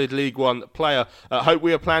 another solid League One player. Hope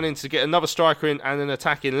we are planning to get another striker in and an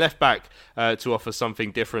attacking left back to offer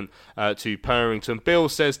something different to Purrington. Bill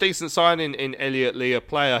says, decent signing in Elliot Lee, a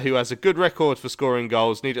player who has a good record for scoring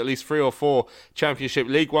goals. Need at least 3 or 4 Championship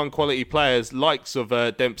League One quality players, likes of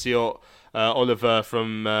Dempsey or Oliver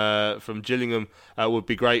from Gillingham would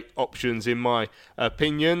be great options in my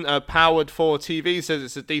opinion. Powered 4 TV says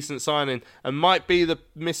it's a decent signing and might be the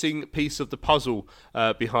missing piece of the puzzle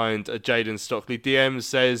behind Jayden Stockley. DM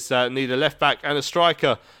says need a left back and a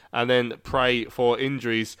striker, and then pray for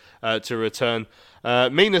injuries to return.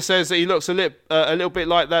 Mina says that he looks a little bit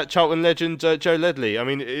like that Charlton legend Joe Ledley. I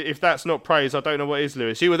mean, if that's not praise, I don't know what is,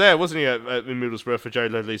 Lewis. You were there, wasn't you, in Middlesbrough for Joe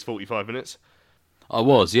Ledley's 45 minutes? I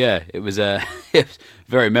was, yeah. It was it was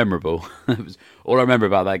very memorable. All I remember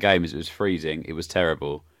about that game is it was freezing, it was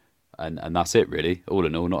terrible, and that's it, really. All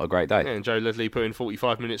in all, not a great day. Yeah, and Joe Ledley put in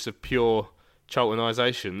 45 minutes of pure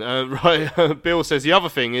Charltonisation. Right, Bill says the other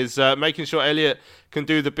thing is making sure Elliott can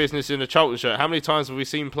do the business in a Charlton shirt. How many times have we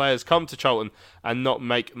seen players come to Charlton and not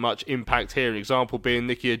make much impact here? An example being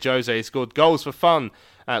Nicky Ajose. He scored goals for fun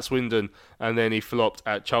at Swindon and then he flopped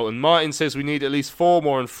at Charlton. Martin says we need at least 4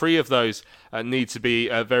 more and 3 of those need to be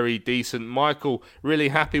very decent. Michael, really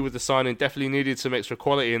happy with the signing. Definitely needed some extra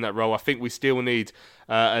quality in that role. I think we still need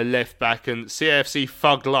a left back. And CAFC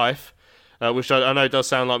Thug Life, which I know does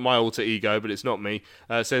sound like my alter ego, but it's not me,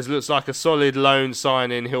 says, looks like a solid loan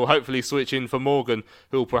signing. He'll hopefully switch in for Morgan,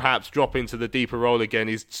 who'll perhaps drop into the deeper role again.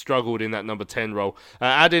 He's struggled in that number 10 role.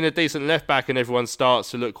 Add in a decent left-back and everyone starts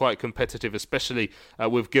to look quite competitive, especially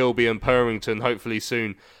with Gilby and Purrington hopefully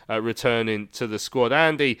soon returning to the squad.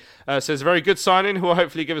 Andy says, very good signing, who will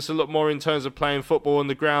hopefully give us a lot more in terms of playing football on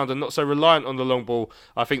the ground and not so reliant on the long ball.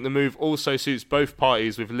 I think the move also suits both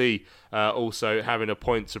parties, with Lee also having a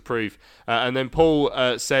point to prove. And then Paul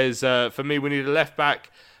says, for me, we need a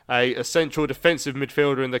left-back, a central defensive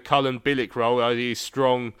midfielder in the Cullen Bilic role, i.e.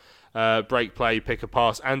 strong, break play, pick a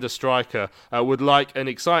pass, and a striker. Would like an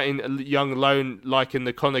exciting young loan like in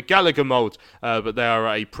the Conor Gallagher mould, but they are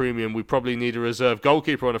at a premium. We probably need a reserve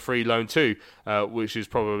goalkeeper on a free loan too, which is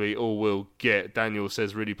probably all we'll get. Daniel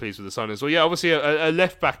says really pleased with the signings. Well, yeah, obviously a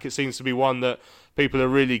left back, it seems to be one that people are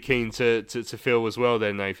really keen to fill as well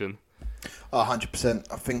there, Nathan. 100%.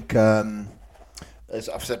 I think, as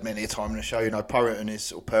I've said many a time in the show, Purrington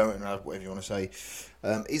is, or Purrington, whatever you want to say,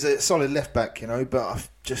 he's a solid left back, but I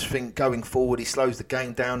just think going forward he slows the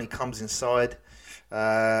game down. He comes inside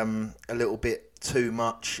a little bit too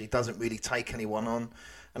much. He doesn't really take anyone on.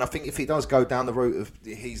 And I think if he does go down the route of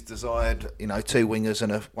he's desired, 2 wingers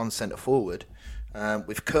and 1 centre forward,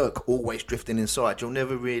 with Kirk always drifting inside, you'll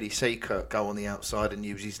never really see Kirk go on the outside and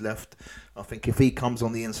use his left. I think if he comes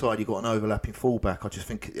on the inside, you've got an overlapping fullback. I just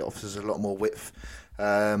think it offers a lot more width.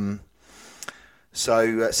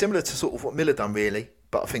 So similar to sort of what Miller done, really.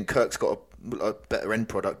 But I think Kirk's got a better end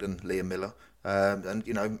product than Liam Miller.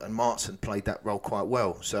 And Martin played that role quite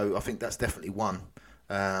well. So I think that's definitely one.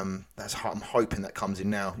 I'm hoping that comes in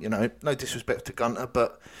now. No disrespect to Gunter,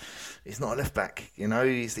 but he's not a left back.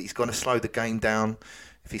 He's going to slow the game down.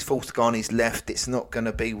 If he's forced to go on his left, it's not going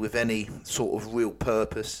to be with any sort of real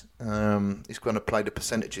purpose. He's going to play the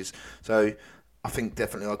percentages. So I think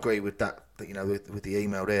definitely I agree with that. With the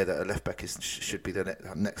email there, that a left back should be the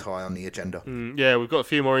next high on the agenda. Yeah, we've got a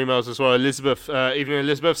few more emails as well. Elizabeth,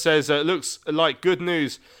 Elizabeth says, looks like good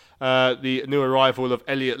news. The new arrival of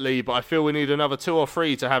Elliott Lee, but I feel we need another 2 or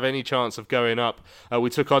 3 to have any chance of going up. We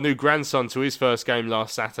took our new grandson to his first game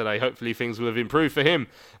last Saturday. Hopefully things will have improved for him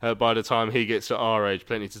by the time he gets to our age.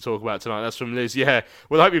 Plenty to talk about tonight. That's from Liz. Yeah,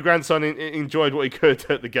 well, I hope your grandson enjoyed what he could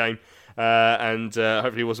at the game. And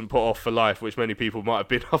hopefully he wasn't put off for life, which many people might have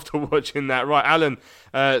been after watching that. Right, Alan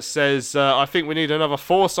says, I think we need another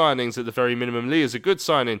 4 signings at the very minimum. Lee is a good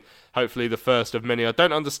signing, hopefully the first of many. I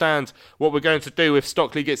don't understand what we're going to do if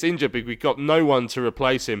Stockley gets injured, because we've got no one to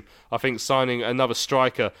replace him. I think signing another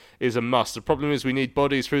striker is a must. The problem is we need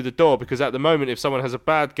bodies through the door, because at the moment, if someone has a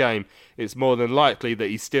bad game, it's more than likely that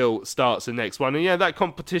he still starts the next one. And yeah, that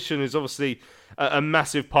competition is obviously a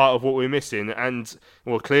massive part of what we're missing, and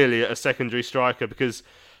well, clearly a secondary striker, because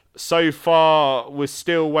so far we're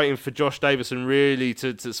still waiting for Josh Davison really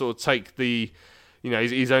to sort of take the,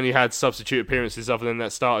 he's only had substitute appearances other than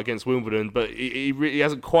that start against Wimbledon, but he really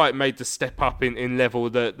hasn't quite made the step up in level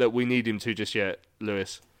that we need him to just yet,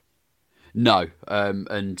 Lewis. No,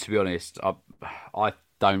 and to be honest, I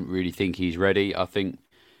don't really think he's ready. I think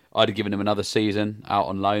I'd have given him another season out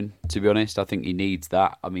on loan, to be honest. I think he needs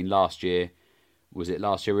that. I mean, last year we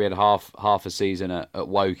had half a season at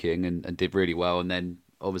Woking and did really well, and then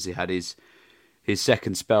obviously had his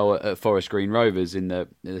second spell at Forest Green Rovers in the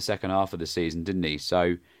second half of the season, didn't he?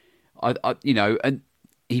 So I and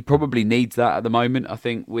he probably needs that at the moment. I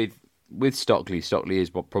think with Stockley is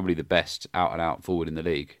probably the best out and out forward in the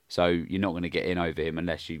league. So you're not going to get in over him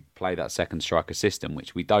unless you play that second striker system,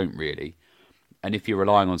 which we don't really. And if you're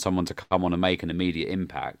relying on someone to come on and make an immediate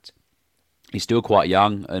impact, he's still quite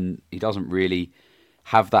young and he doesn't really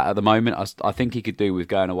have that at the moment. I think he could do with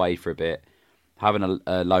going away for a bit, having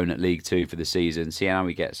a loan at League 2 for the season, seeing how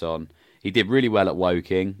he gets on. He did really well at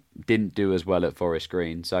Woking, didn't do as well at Forest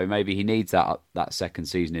Green, so maybe he needs that second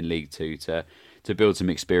season in League 2 to build some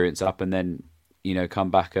experience up and then come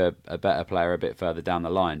back a better player a bit further down the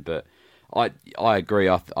line. But I agree.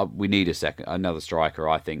 We need another striker.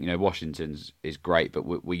 I think Washington's is great, but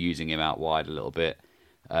we're using him out wide a little bit.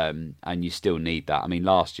 And you still need that. I mean,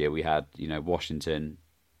 last year we had, Washington,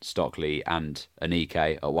 Stockley and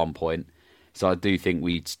Anike at one point. So I do think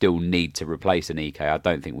we still need to replace Anike. I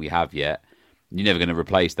don't think we have yet. you're never going to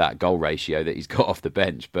replace that goal ratio that he's got off the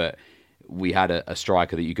bench, but we had a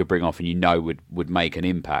striker that you could bring off and would make an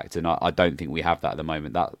impact, and I don't think we have that at the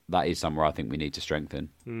moment. That is somewhere I think we need to strengthen.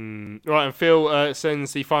 Right, and Phil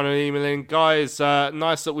sends the final email in. Guys,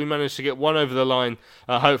 nice that we managed to get one over the line.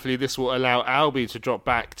 Hopefully this will allow Albie to drop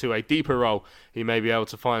back to a deeper role. He may be able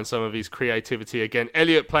to find some of his creativity again.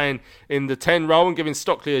 Elliot playing in the 10 role and giving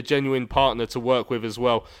Stockley a genuine partner to work with as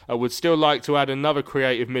well. I would still like to add another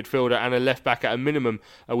creative midfielder and a left back at a minimum.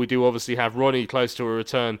 We do obviously have Ronnie close to a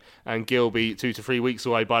return and Gilby 2 to 3 weeks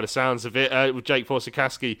away by the sounds of it. With Jake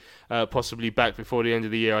Forsakaski possibly back before the end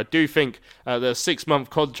of the year. I do think the 6-month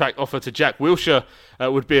contract offer to Jack Wilshere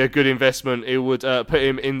would be a good investment. It would put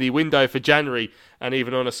him in the window for January, and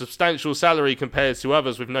even on a substantial salary compared to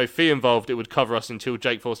others with no fee involved, it would cover us until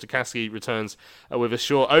Jake Forsakaski returns with a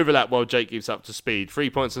short overlap while Jake keeps up to speed. 3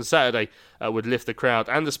 points on Saturday would lift the crowd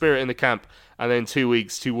and the spirit in the camp, and then 2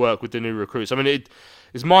 weeks to work with the new recruits. I mean, it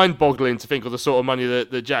is mind-boggling to think of the sort of money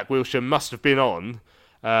that Jack Wilshere must have been on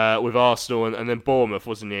with Arsenal and then Bournemouth,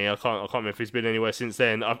 wasn't he? I can't remember if he's been anywhere since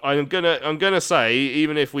then. I'm gonna say,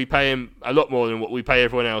 even if we pay him a lot more than what we pay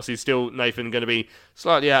everyone else, he's still, Nathan, going to be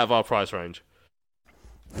slightly out of our price range.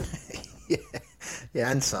 Yeah,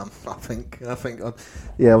 and some. I think.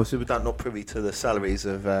 Yeah, obviously we're not privy to the salaries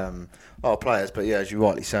of our players, but yeah, as you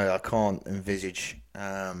rightly say, I can't envisage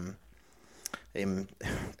him.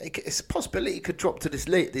 It's a possibility he could drop to this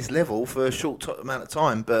level for a short amount of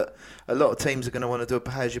time, but a lot of teams are going to want to do a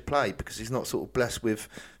pay-as-you-play because he's not sort of blessed with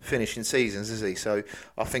finishing seasons, is he? So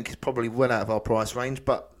I think he's probably well out of our price range.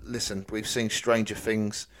 But listen, we've seen stranger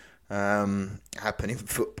things happen in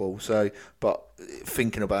football. But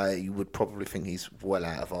thinking about it, you would probably think he's well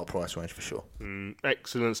out of our price range for sure.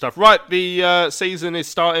 Excellent stuff. Right, the season is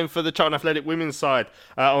starting for the Charlton Athletic women's side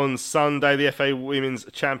on Sunday. The FA Women's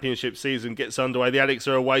Championship season gets underway. The Addicts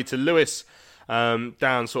are away to Lewes.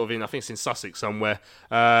 Down sort of in, I think it's in Sussex somewhere.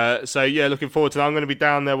 So yeah, looking forward to that. I'm going to be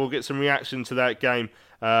down there. We'll get some reaction to that game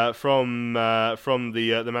from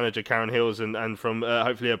the manager Karen Hills and from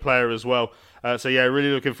hopefully a player as well. So yeah,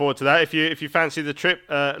 really looking forward to that. If you fancy the trip,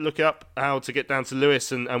 look up how to get down to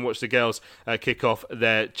Lewes and watch the girls kick off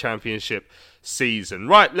their championship season.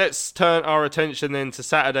 Right, let's turn our attention then to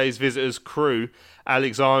Saturday's visitors Crewe,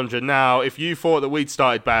 Alexandra. Now, if you thought that we'd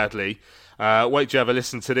started badly, wait till you have a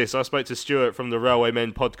listen to this. I spoke to Stuart from the Railway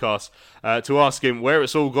Men podcast to ask him where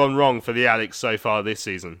it's all gone wrong for the Alex so far this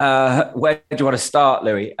season. Where do you want to start,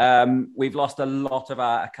 Louis? We've lost a lot of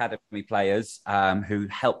our academy players who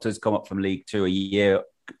helped us come up from League Two a year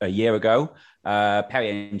ago.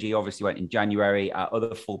 Perry Ng obviously went in January. Our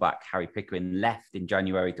other fullback, Harry Pickering, left in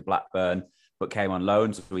January to Blackburn, but came on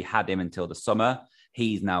loan, so we had him until the summer.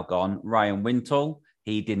 He's now gone. Ryan Wintle,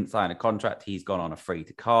 he didn't sign a contract. He's gone on a free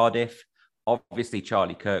to Cardiff. Obviously,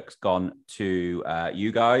 Charlie Kirk's gone to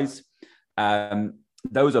you guys.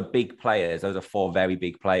 Those are big players. Those are 4 very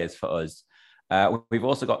big players for us. We've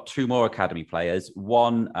also got 2 more academy players.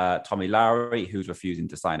 One, Tommy Lowry, who's refusing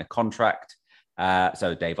to sign a contract.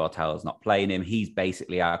 So Dave Artell is not playing him. He's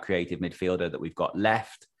basically our creative midfielder that we've got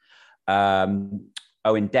left.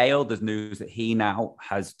 Owen Dale, there's news that he now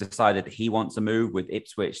has decided that he wants to move with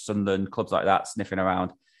Ipswich, Sunderland, clubs like that sniffing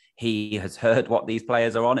around. He has heard what these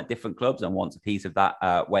players are on at different clubs and wants a piece of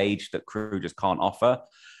that wage that Crewe just can't offer.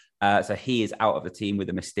 So he is out of the team with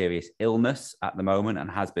a mysterious illness at the moment and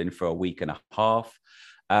has been for a week and a half.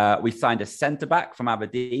 We signed a centre-back from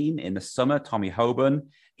Aberdeen in the summer, Tommy Hoban.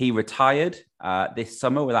 He retired this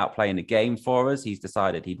summer without playing a game for us. He's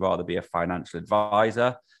decided he'd rather be a financial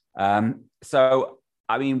advisor. So,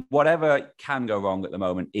 I mean, whatever can go wrong at the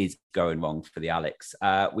moment is going wrong for the Alex.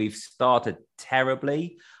 We've started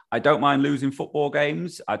terribly. I don't mind losing football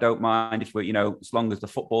games. I don't mind if we're, as long as the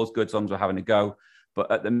football's good, as long as we're having a go.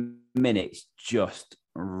 But at the minute, it's just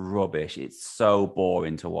rubbish. It's so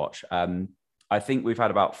boring to watch. I think we've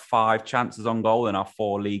had about 5 chances on goal in our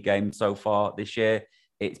 4 league games so far this year.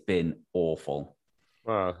 It's been awful.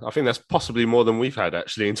 Well, I think that's possibly more than we've had,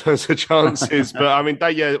 actually, in terms of chances. But, I mean,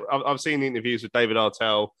 I've seen interviews with David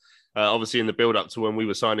Artell, obviously in the build-up to when we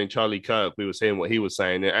were signing Charlie Kirk. We were seeing what he was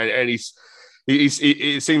saying. And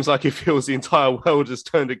it seems like he feels the entire world has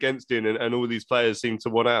turned against him and all these players seem to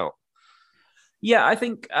want out. Yeah, I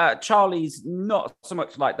think Charlie's not so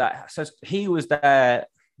much like that. So he was there,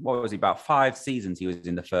 what was he, about 5 seasons he was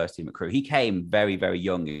in the first team at Crewe. He came very, very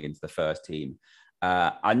young into the first team.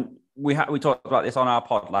 And we talked about this on our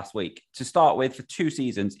pod last week. To start with, for 2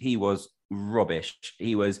 seasons, he was rubbish.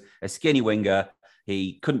 He was a skinny winger.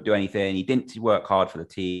 He couldn't do anything. He didn't work hard for the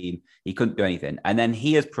team. He couldn't do anything. And then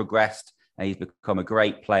he has progressed and he's become a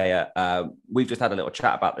great player. We've just had a little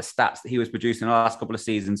chat about the stats that he was producing in the last couple of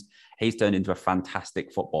seasons. He's turned into a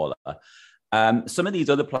fantastic footballer. Some of these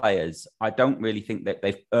other players, I don't really think that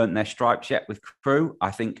they've earned their stripes yet with Crewe. I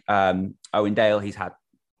think Owen Dale, he's had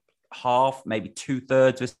half, maybe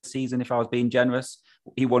 2/3 of the season, if I was being generous.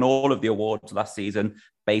 He won all of the awards last season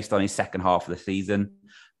based on his second half of the season.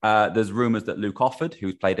 There's rumours that Luke Offord,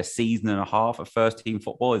 who's played a season and a half of first-team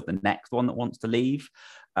football, is the next one that wants to leave.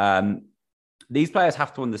 These players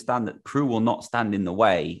have to understand that Crewe will not stand in the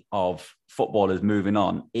way of footballers moving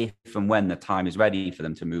on if and when the time is ready for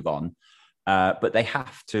them to move on. But they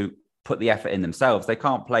have to put the effort in themselves. They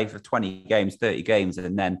can't play for 20 games, 30 games,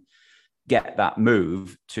 and then get that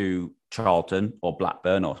move to Charlton or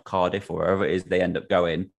Blackburn or Cardiff or wherever it is they end up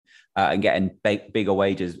going and getting bigger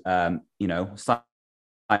wages,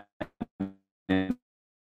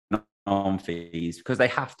 on fees, because they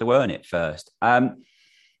have to earn it first.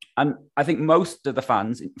 And I think most of the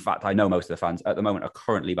fans, in fact, I know most of the fans at the moment are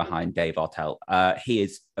currently behind Dave Artell. He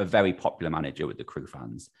is a very popular manager with the Crewe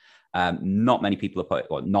fans. Not many people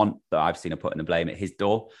are none that I've seen are putting the blame at his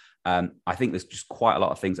door. I think there's just quite a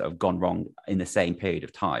lot of things that have gone wrong in the same period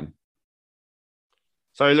of time.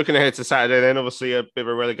 So looking ahead to Saturday, then obviously a bit of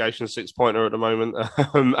a relegation 6-pointer at the moment.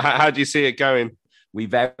 How do you see it going? We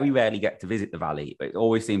very rarely get to visit the Valley. It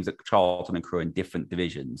always seems that Charlton and Crewe are in different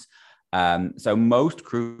divisions. So most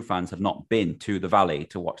Crewe fans have not been to the Valley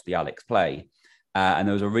to watch the Alex play. And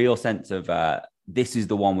there was a real sense of this is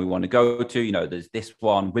the one we want to go to. There's this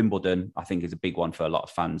one. Wimbledon, I think, is a big one for a lot of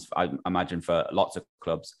fans. I imagine for lots of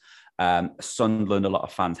clubs. Sunderland, a lot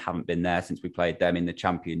of fans haven't been there since we played them in the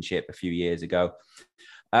Championship a few years ago.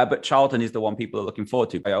 But Charlton is the one people are looking forward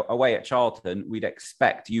to. Away at Charlton, we'd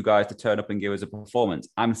expect you guys to turn up and give us a performance.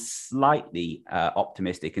 I'm slightly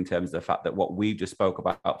optimistic in terms of the fact that what we've just spoke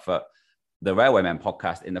about for the Railwaymen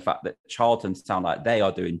podcast, in the fact that Charlton sound like they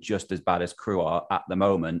are doing just as bad as Crewe are at the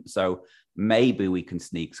moment. So maybe we can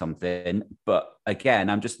sneak something. But again,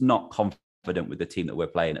 I'm just not confident with the team that we're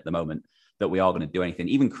playing at the moment that we are going to do anything,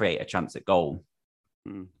 even create a chance at goal.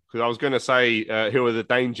 Because I was going to say, who are the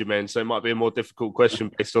danger men? So it might be a more difficult question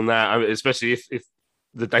based on that, especially if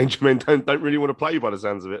the danger men don't really want to play by the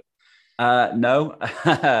sounds of it. No.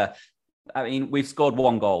 I mean, we've scored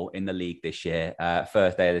 1 goal in the league this year,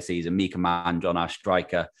 first day of the season. Mika Manjon, our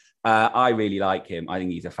striker. I really like him. I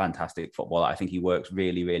think he's a fantastic footballer. I think he works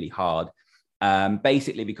really, really hard.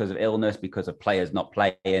 Basically because of illness, because of players not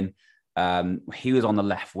playing. He was on the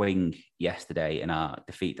left wing yesterday in our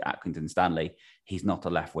defeat to Accrington Stanley. He's not a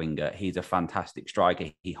left winger. He's a fantastic striker.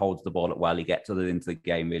 He holds the ball up well. He gets others into the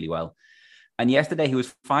game really well. And yesterday he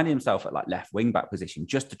was finding himself at left wing back position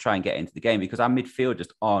just to try and get into the game because our midfield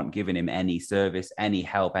just aren't giving him any service, any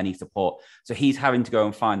help, any support. So he's having to go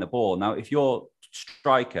and find the ball. Now, if your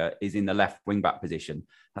striker is in the left wing back position,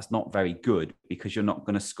 that's not very good because you're not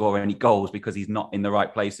going to score any goals because he's not in the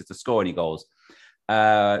right places to score any goals.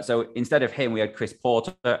 So instead of him, we had Chris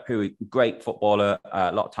Porter, who is a great footballer,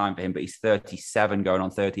 a lot of time for him, but he's 37 going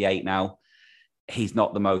on 38 now. He's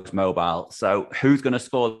not the most mobile. So who's going to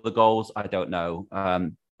score the goals? I don't know.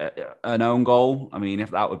 An own goal. I mean,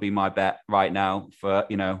 if that would be my bet right now for,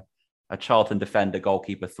 a Charlton defender,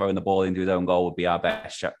 goalkeeper throwing the ball into his own goal would be our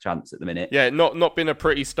best chance at the minute. Yeah, not been a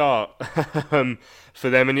pretty start for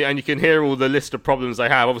them. And you can hear all the list of problems they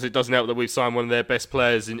have. Obviously, it doesn't help that we've signed one of their best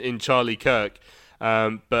players in Charlie Kirk.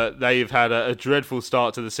 But they've had a dreadful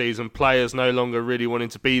start to the season. Players no longer really wanting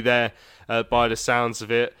to be there by the sounds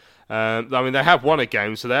of it. I mean, they have won a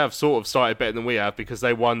game, so they have sort of started better than we have because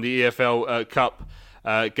they won the EFL Cup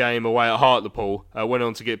game away at Hartlepool. Went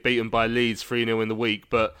on to get beaten by Leeds 3-0 in the week.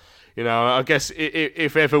 But, I guess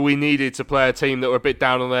if ever we needed to play a team that were a bit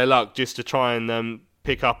down on their luck just to try and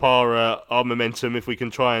pick up our momentum, if we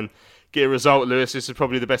can try and get a result, Lewis, this is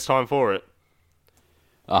probably the best time for it.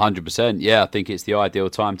 100%. Yeah, I think it's the ideal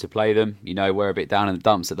time to play them. We're a bit down in the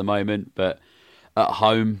dumps at the moment, but at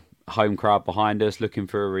home crowd behind us looking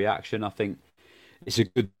for a reaction. I think it's a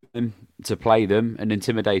good time to play them, an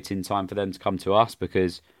intimidating time for them to come to us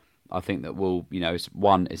because I think that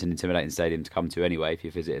it's an intimidating stadium to come to anyway if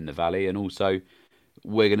you're visiting the Valley, and also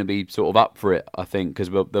we're going to be sort of up for it, I think, because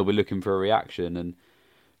they'll be looking for a reaction. And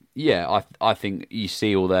yeah, I think you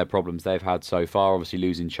see all their problems they've had so far, obviously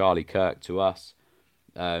losing Charlie Kirk to us.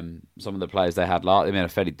 Some of the players they had they made a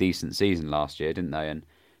fairly decent season last year, didn't they? And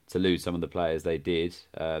to lose some of the players they did,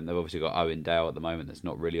 they've obviously got Owen Dale at the moment that's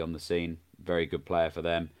not really on the scene. Very good player for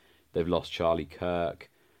them. They've lost Charlie Kirk.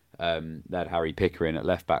 They had Harry Pickering at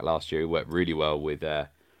left back last year, who worked really well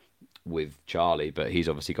with Charlie, but he's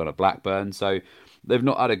obviously gone to Blackburn. So they've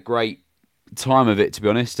not had a great time of it, to be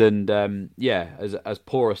honest. And as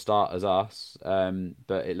poor a start as us,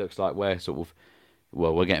 but it looks like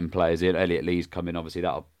we're getting players in. Elliot Lee's coming, obviously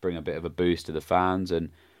that'll bring a bit of a boost to the fans, and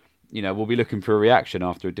we'll be looking for a reaction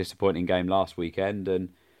after a disappointing game last weekend. And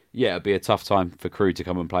it'll be a tough time for Crewe to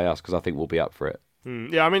come and play us, because I think we'll be up for it.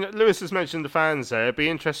 Yeah, I mean, Lewis has mentioned the fans there. It'd be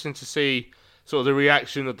interesting to see sort of the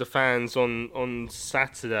reaction of the fans on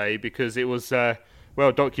Saturday, because it was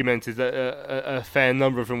well documented that a fair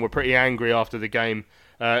number of them were pretty angry after the game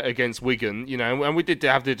against Wigan. And we did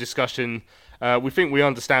have the discussion. We think we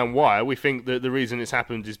understand why. We think that the reason it's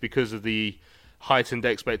happened is because of the heightened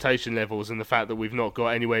expectation levels and the fact that we've not got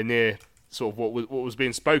anywhere near sort of what was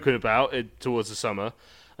being spoken about towards the summer.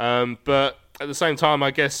 But at the same time,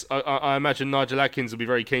 I guess I imagine Nigel Adkins will be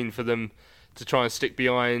very keen for them to try and stick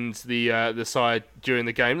behind the side during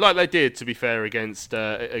the game, like they did, to be fair, against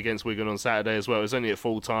Wigan on Saturday as well. It was only at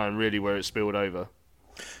full time really where it spilled over.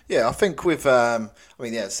 Yeah, I think with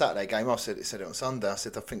Saturday game, I said it on Sunday. I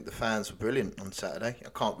said I think the fans were brilliant on Saturday. I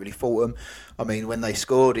can't really fault them. I mean, when they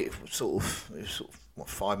scored, it was sort of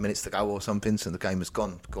 5 minutes to go or something, so the game has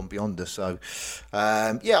gone beyond us. So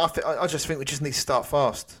I just think we just need to start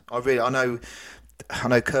fast. I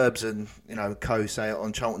know Curbs and Co say it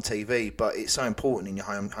on Charlton TV, but it's so important in your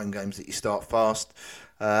home games that you start fast.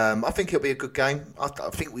 I think it'll be a good game. I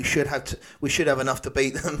think we should have enough to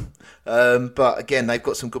beat them. But again, they've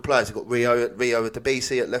got some good players. They've got Rio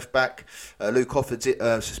Adebisi at left back. Luke Hofford's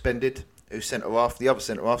suspended, who's centre half. The other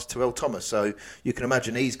centre half's Terrell Thomas. So you can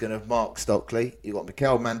imagine he's going to mark Stockley. You've got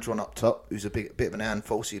Mikael Mandron up top, who's a bit of an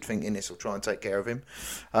handful. So you'd think Innes will try and take care of him.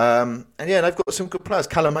 And they've got some good players.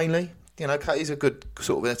 Callum Ainley, he's a good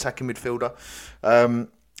sort of an attacking midfielder.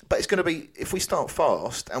 But it's going to be, if we start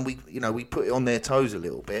fast and we put it on their toes a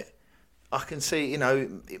little bit, I can see,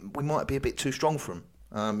 we might be a bit too strong for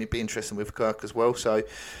them. It'd be interesting with Kirk as well. So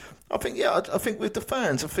I think with the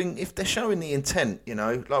fans, I think if they're showing the intent,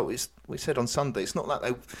 like we said on Sunday, it's not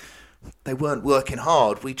like they weren't working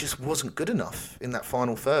hard. We just wasn't good enough in that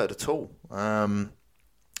final third at all.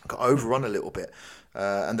 Got overrun a little bit.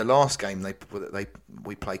 And the last game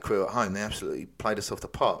we played Crewe at home, they absolutely played us off the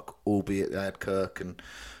park, albeit they had Kirk and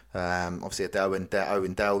obviously Owen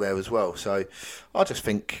Dale there as well. So I just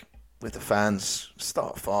think with the fans,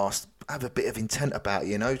 start fast, have a bit of intent about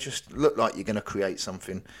it, just look like you're going to create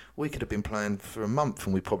something. We could have been playing for a month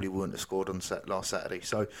and we probably wouldn't have scored on last Saturday.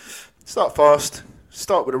 So start fast,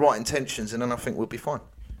 start with the right intentions, and then I think we'll be fine.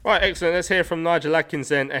 Right, excellent. Let's hear from Nigel Adkins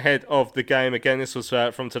then ahead of the game. Again, this was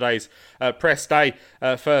from today's press day.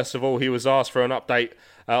 First of all, he was asked for an update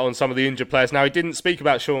on some of the injured players. Now, he didn't speak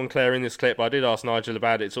about Sean Clare in this clip. I did ask Nigel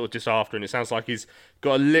about it sort of just after, and it sounds like he's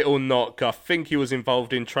got a little knock. I think he was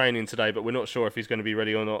involved in training today, but we're not sure if he's going to be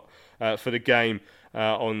ready or not for the game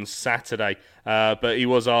on Saturday. But he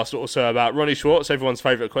was asked also about Ronnie Schwartz, everyone's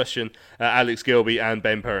favourite question, Alex Gilbey and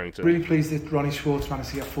Ben Purrington. Really pleased that Ronnie Schwartz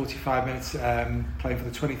managed to get 45 minutes playing for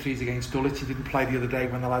the 23s against Dulwich. He didn't play the other day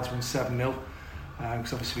when the lads won 7-0,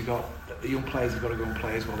 because obviously we got the young players have got to go and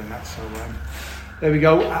play as well in that. So there we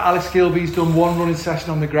go. Alex Gilbey's done one running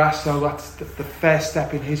session on the grass, so that's the first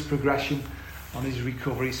step in his progression on his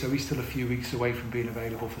recovery. So he's still a few weeks away from being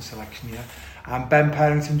available for selection here. And Ben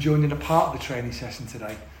Purrington joined in a part of the training session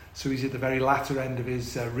today, so he's at the very latter end of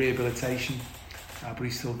his rehabilitation, but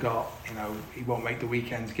he's still got, he won't make the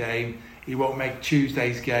weekend's game, he won't make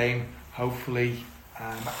Tuesday's game. Hopefully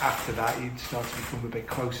after that he'd start to become a bit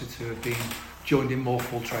closer to being joined in more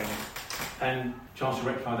full training. And chance to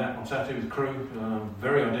rectify that on Saturday with Crewe,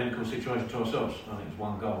 very identical situation to ourselves. I think it's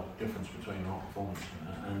one goal difference between our performance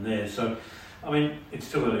and theirs. So, I mean,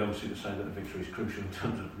 it's too early obviously to say that the victory is crucial in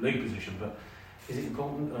terms of league position, but is it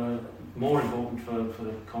important, more important for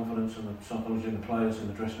the confidence and the psychology of the players in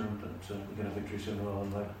the dressing room that we get a victory sooner rather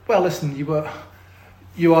than later? Well, listen,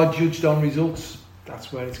 you are judged on results.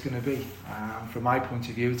 That's where it's going to be. From my point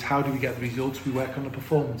of view, it's how do we get the results? We work on the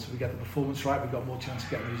performance. If we get the performance right, we've got more chance of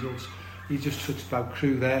getting results. You just touched about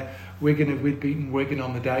Crewe there. Wigan, if we'd beaten Wigan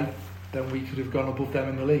on the day, then we could have gone above them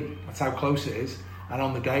in the league. That's how close it is. And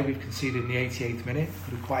on the day, we've conceded in the 88th minute.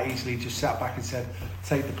 Could have quite easily just sat back and said,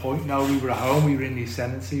 take the point. No, we were at home, we were in the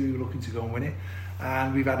ascendancy, we were looking to go and win it.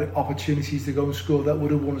 And we've had opportunities to go and score that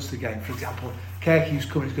would have won us the game. For example, Kirky, who's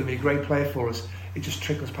coming, is going to be a great player for us. It just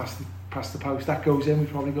trickles past the post. That goes in, we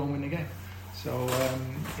probably go and win the game. So,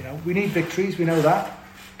 we need victories, we know that.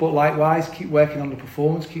 But likewise, keep working on the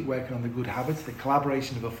performance, keep working on the good habits, the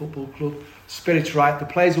collaboration of a football club. Spirit's right, the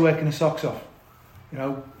players are working their socks off.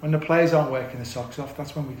 When the players aren't working their socks off,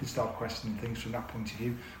 that's when we can start questioning things from that point of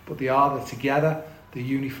view. But they're together, they're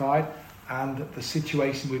unified, and the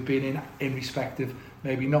situation we've been in respect of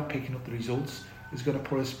maybe not picking up the results is going to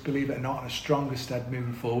put us, believe it or not, in a stronger stead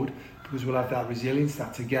moving forward, because we'll have that resilience,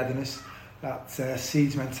 that togetherness, that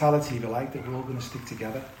Seeds mentality, if you like, that we're all going to stick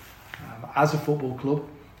together as a football club,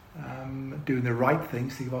 doing the right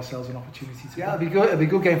things to give ourselves an opportunity to. Yeah, it'll be a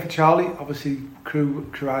good game for Charlie. Obviously, Crew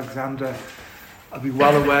Alexander, I'll be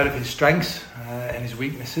well aware of his strengths and his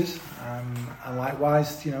weaknesses, and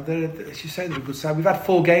likewise, you know, as you say, they're a good side. We've had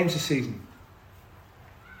 4 games this season.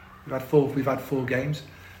 We've had four games,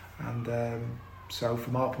 and so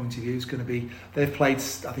from our point of view, it's going to be. They've played,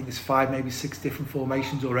 I think, there's 5, maybe 6 different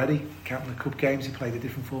formations already. Counting the cup games, he played a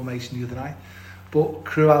different formation the other night. But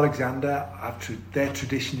Crew Alexander, their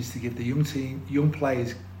tradition is to give the young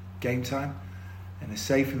players game time in a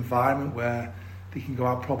safe environment where they can go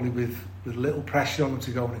out probably with little pressure on them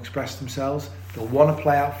to go and express themselves. They'll want to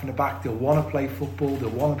play out from the back, they'll want to play football, they'll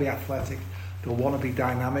want to be athletic, they'll want to be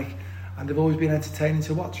dynamic, and they've always been entertaining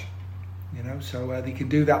to watch. You know, so they can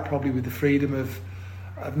do that probably with the freedom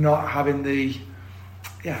of not having they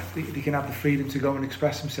can have the freedom to go and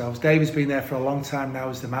express themselves. David's been there for a long time now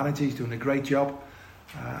as the manager. He's doing a great job.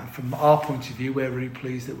 From our point of view, we're really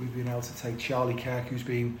pleased that we've been able to take Charlie Kirk, who's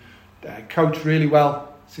been coached really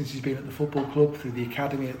well since he's been at the football club, through the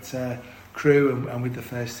academy at Crewe and with the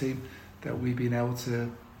first team, that we've been able to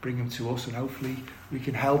bring him to us, and hopefully we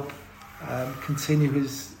can help continue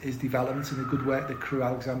his development and the good work that Crew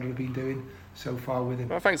Alexander have been doing so far with him.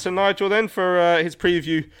 Well, thanks to Nigel then for his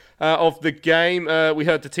preview of the game. We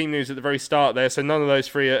heard the team news at the very start there, so none of those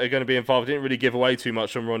 3 are going to be involved. Didn't really give away too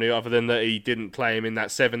much on Ronnie, other than that he didn't play him in that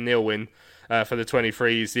 7-0 win for the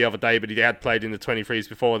 23s the other day, but he had played in the 23s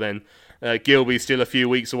before then. Gilby's still a few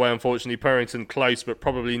weeks away, unfortunately. Purrington close, but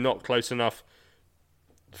probably not close enough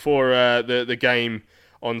for the game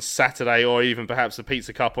on Saturday, or even perhaps the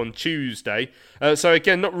Pizza Cup on Tuesday. So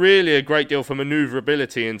again, not really a great deal for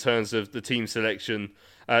manoeuvrability in terms of the team selection,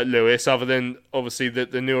 Lewis, other than obviously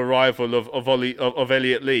the new arrival of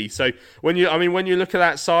Elliot Lee. So when you look at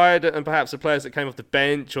that side and perhaps the players that came off the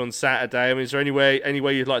bench on Saturday, I mean, is there any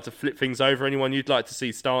way you'd like to flip things over? Anyone you'd like to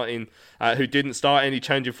see starting who didn't start? Any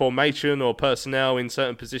change in formation or personnel in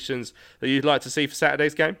certain positions that you'd like to see for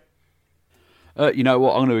Saturday's game? You know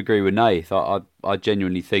what? I'm going to agree with Nath. I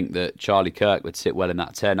genuinely think that Charlie Kirk would sit well in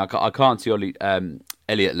that 10. I can't see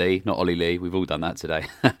Elliot Lee, not Ollie Lee. We've all done that today.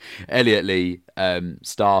 Elliot Lee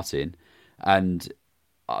starting, and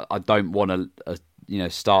I don't want to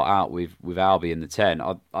start out with Albie in the 10.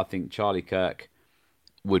 I think Charlie Kirk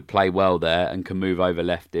would play well there and can move over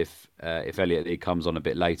left if Elliot Lee comes on a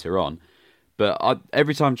bit later on. But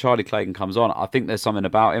every time Charlie Clayton comes on, I think there's something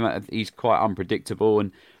about him. He's quite unpredictable,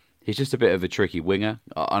 and he's just a bit of a tricky winger,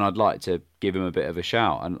 and I'd like to give him a bit of a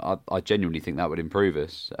shout, and I genuinely think that would improve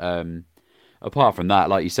us. Apart from that,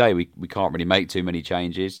 like you say, we can't really make too many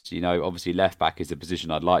changes. You know, obviously left back is a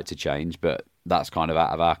position I'd like to change, but that's kind of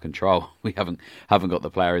out of our control. We haven't got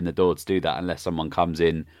the player in the door to do that unless someone comes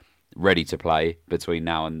in ready to play between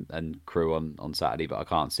now and Crewe on Saturday, but I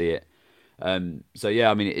can't see it. So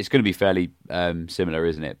yeah, I mean, it's going to be fairly similar,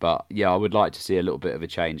 isn't it? But yeah, I would like to see a little bit of a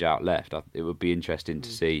change out left. It would be interesting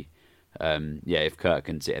to see, if Kirk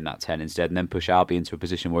can sit in that 10 instead, and then push Albie into a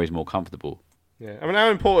position where he's more comfortable. Yeah, I mean, how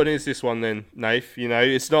important is this one then, Nath? You know,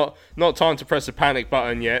 it's not time to press the panic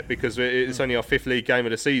button yet because it's only our 5th league game of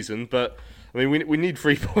the season. But I mean, we need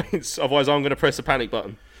 3 points, otherwise I'm going to press the panic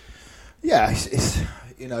button. Yeah, it's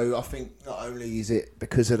I think not only is it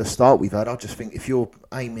because of the start we've had, I just think if you're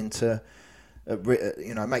aiming to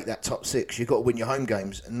make that top 6, you've got to win your home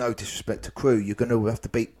games. And no disrespect to Crewe, you're going to have to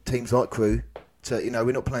beat teams like Crewe.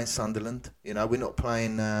 We're not playing Sunderland. We're not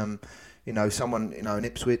playing someone in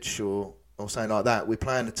Ipswich or something like that. We're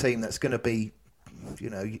playing a team that's going to be,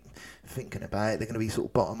 thinking about it, they're going to be sort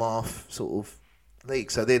of bottom half sort of league.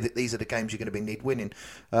 So these are the games you're going to need winning.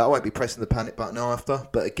 I won't be pressing the panic button after,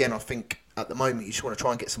 but again, I think at the moment you just want to try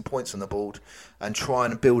and get some points on the board and try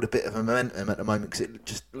and build a bit of momentum at the moment, because it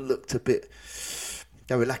just looked a bit,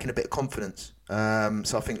 we're lacking a bit of confidence.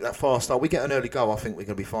 So I think that fast start, we get an early goal, I think we're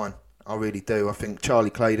going to be fine. I really do. I think Charlie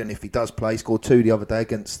Clayton, if he does play, scored 2 the other day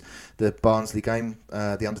against the Barnsley game,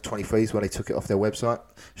 the under-23s, where they took it off their website.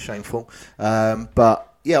 Shameful.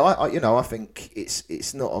 But yeah, I think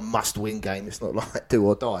it's not a must-win game. It's not like do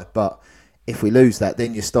or die. But if we lose that,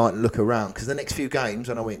 then you're starting to look around, because the next few games,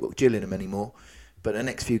 I know we ain't got Gillingham anymore, but the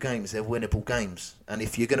next few games, they're winnable games. And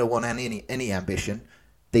if you're going to want any ambition,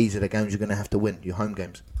 these are the games you're going to have to win, your home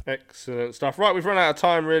games. Excellent stuff. Right, we've run out of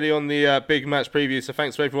time really on the big match preview, so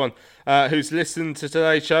thanks to everyone who's listened to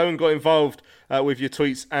today's show and got involved with your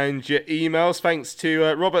tweets and your emails. Thanks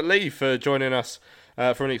to Robert Lee for joining us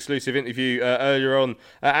for an exclusive interview earlier on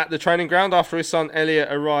at the training ground after his son Elliot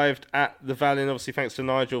arrived at the Valley. And obviously thanks to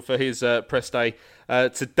Nigel for his press day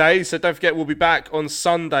today. So don't forget, we'll be back on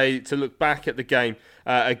Sunday to look back at the game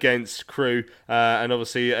against Crewe and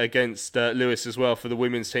obviously against Lewis as well for the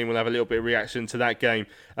women's team. We'll have a little bit of reaction to that game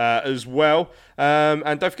as well.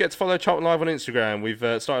 And don't forget to follow Charlton Live on Instagram. We've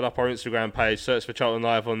started up our Instagram page. Search for Charlton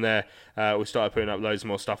Live on there. We started putting up loads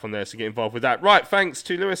more stuff on there, so get involved with that. Right, thanks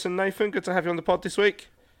to Lewis and Nathan. Good to have you on the pod this week.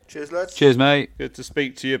 Cheers, lads. Cheers, mate. Good to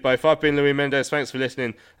speak to you both. I've been Louis Mendes. Thanks for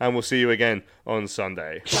listening, and we'll see you again on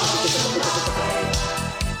Sunday.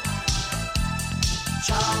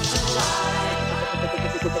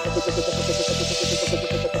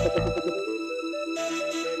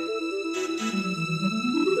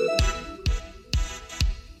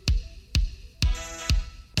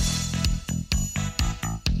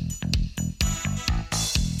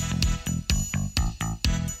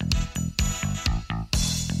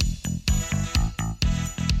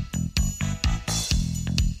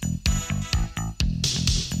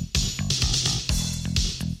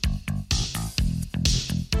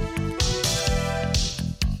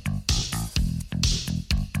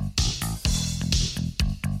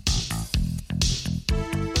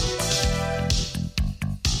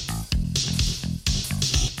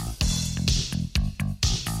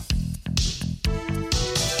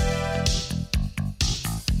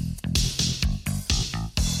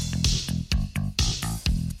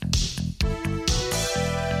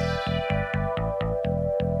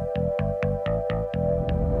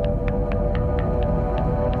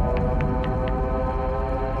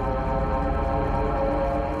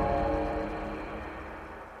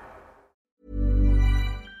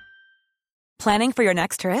 Planning for your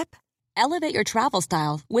next trip? Elevate your travel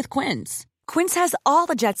style with Quince. Quince has all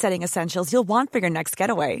the jet-setting essentials you'll want for your next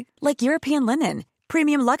getaway, like European linen,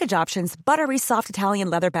 premium luggage options, buttery soft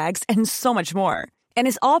Italian leather bags, and so much more. And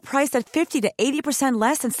is all priced at 50 to 80%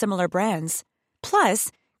 less than similar brands.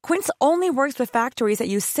 Plus, Quince only works with factories that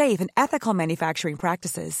use safe and ethical manufacturing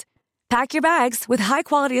practices. Pack your bags with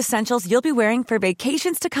high-quality essentials you'll be wearing for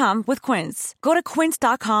vacations to come with Quince. Go to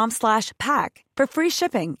quince.com/pack for free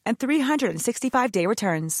shipping and 365-day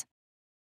returns.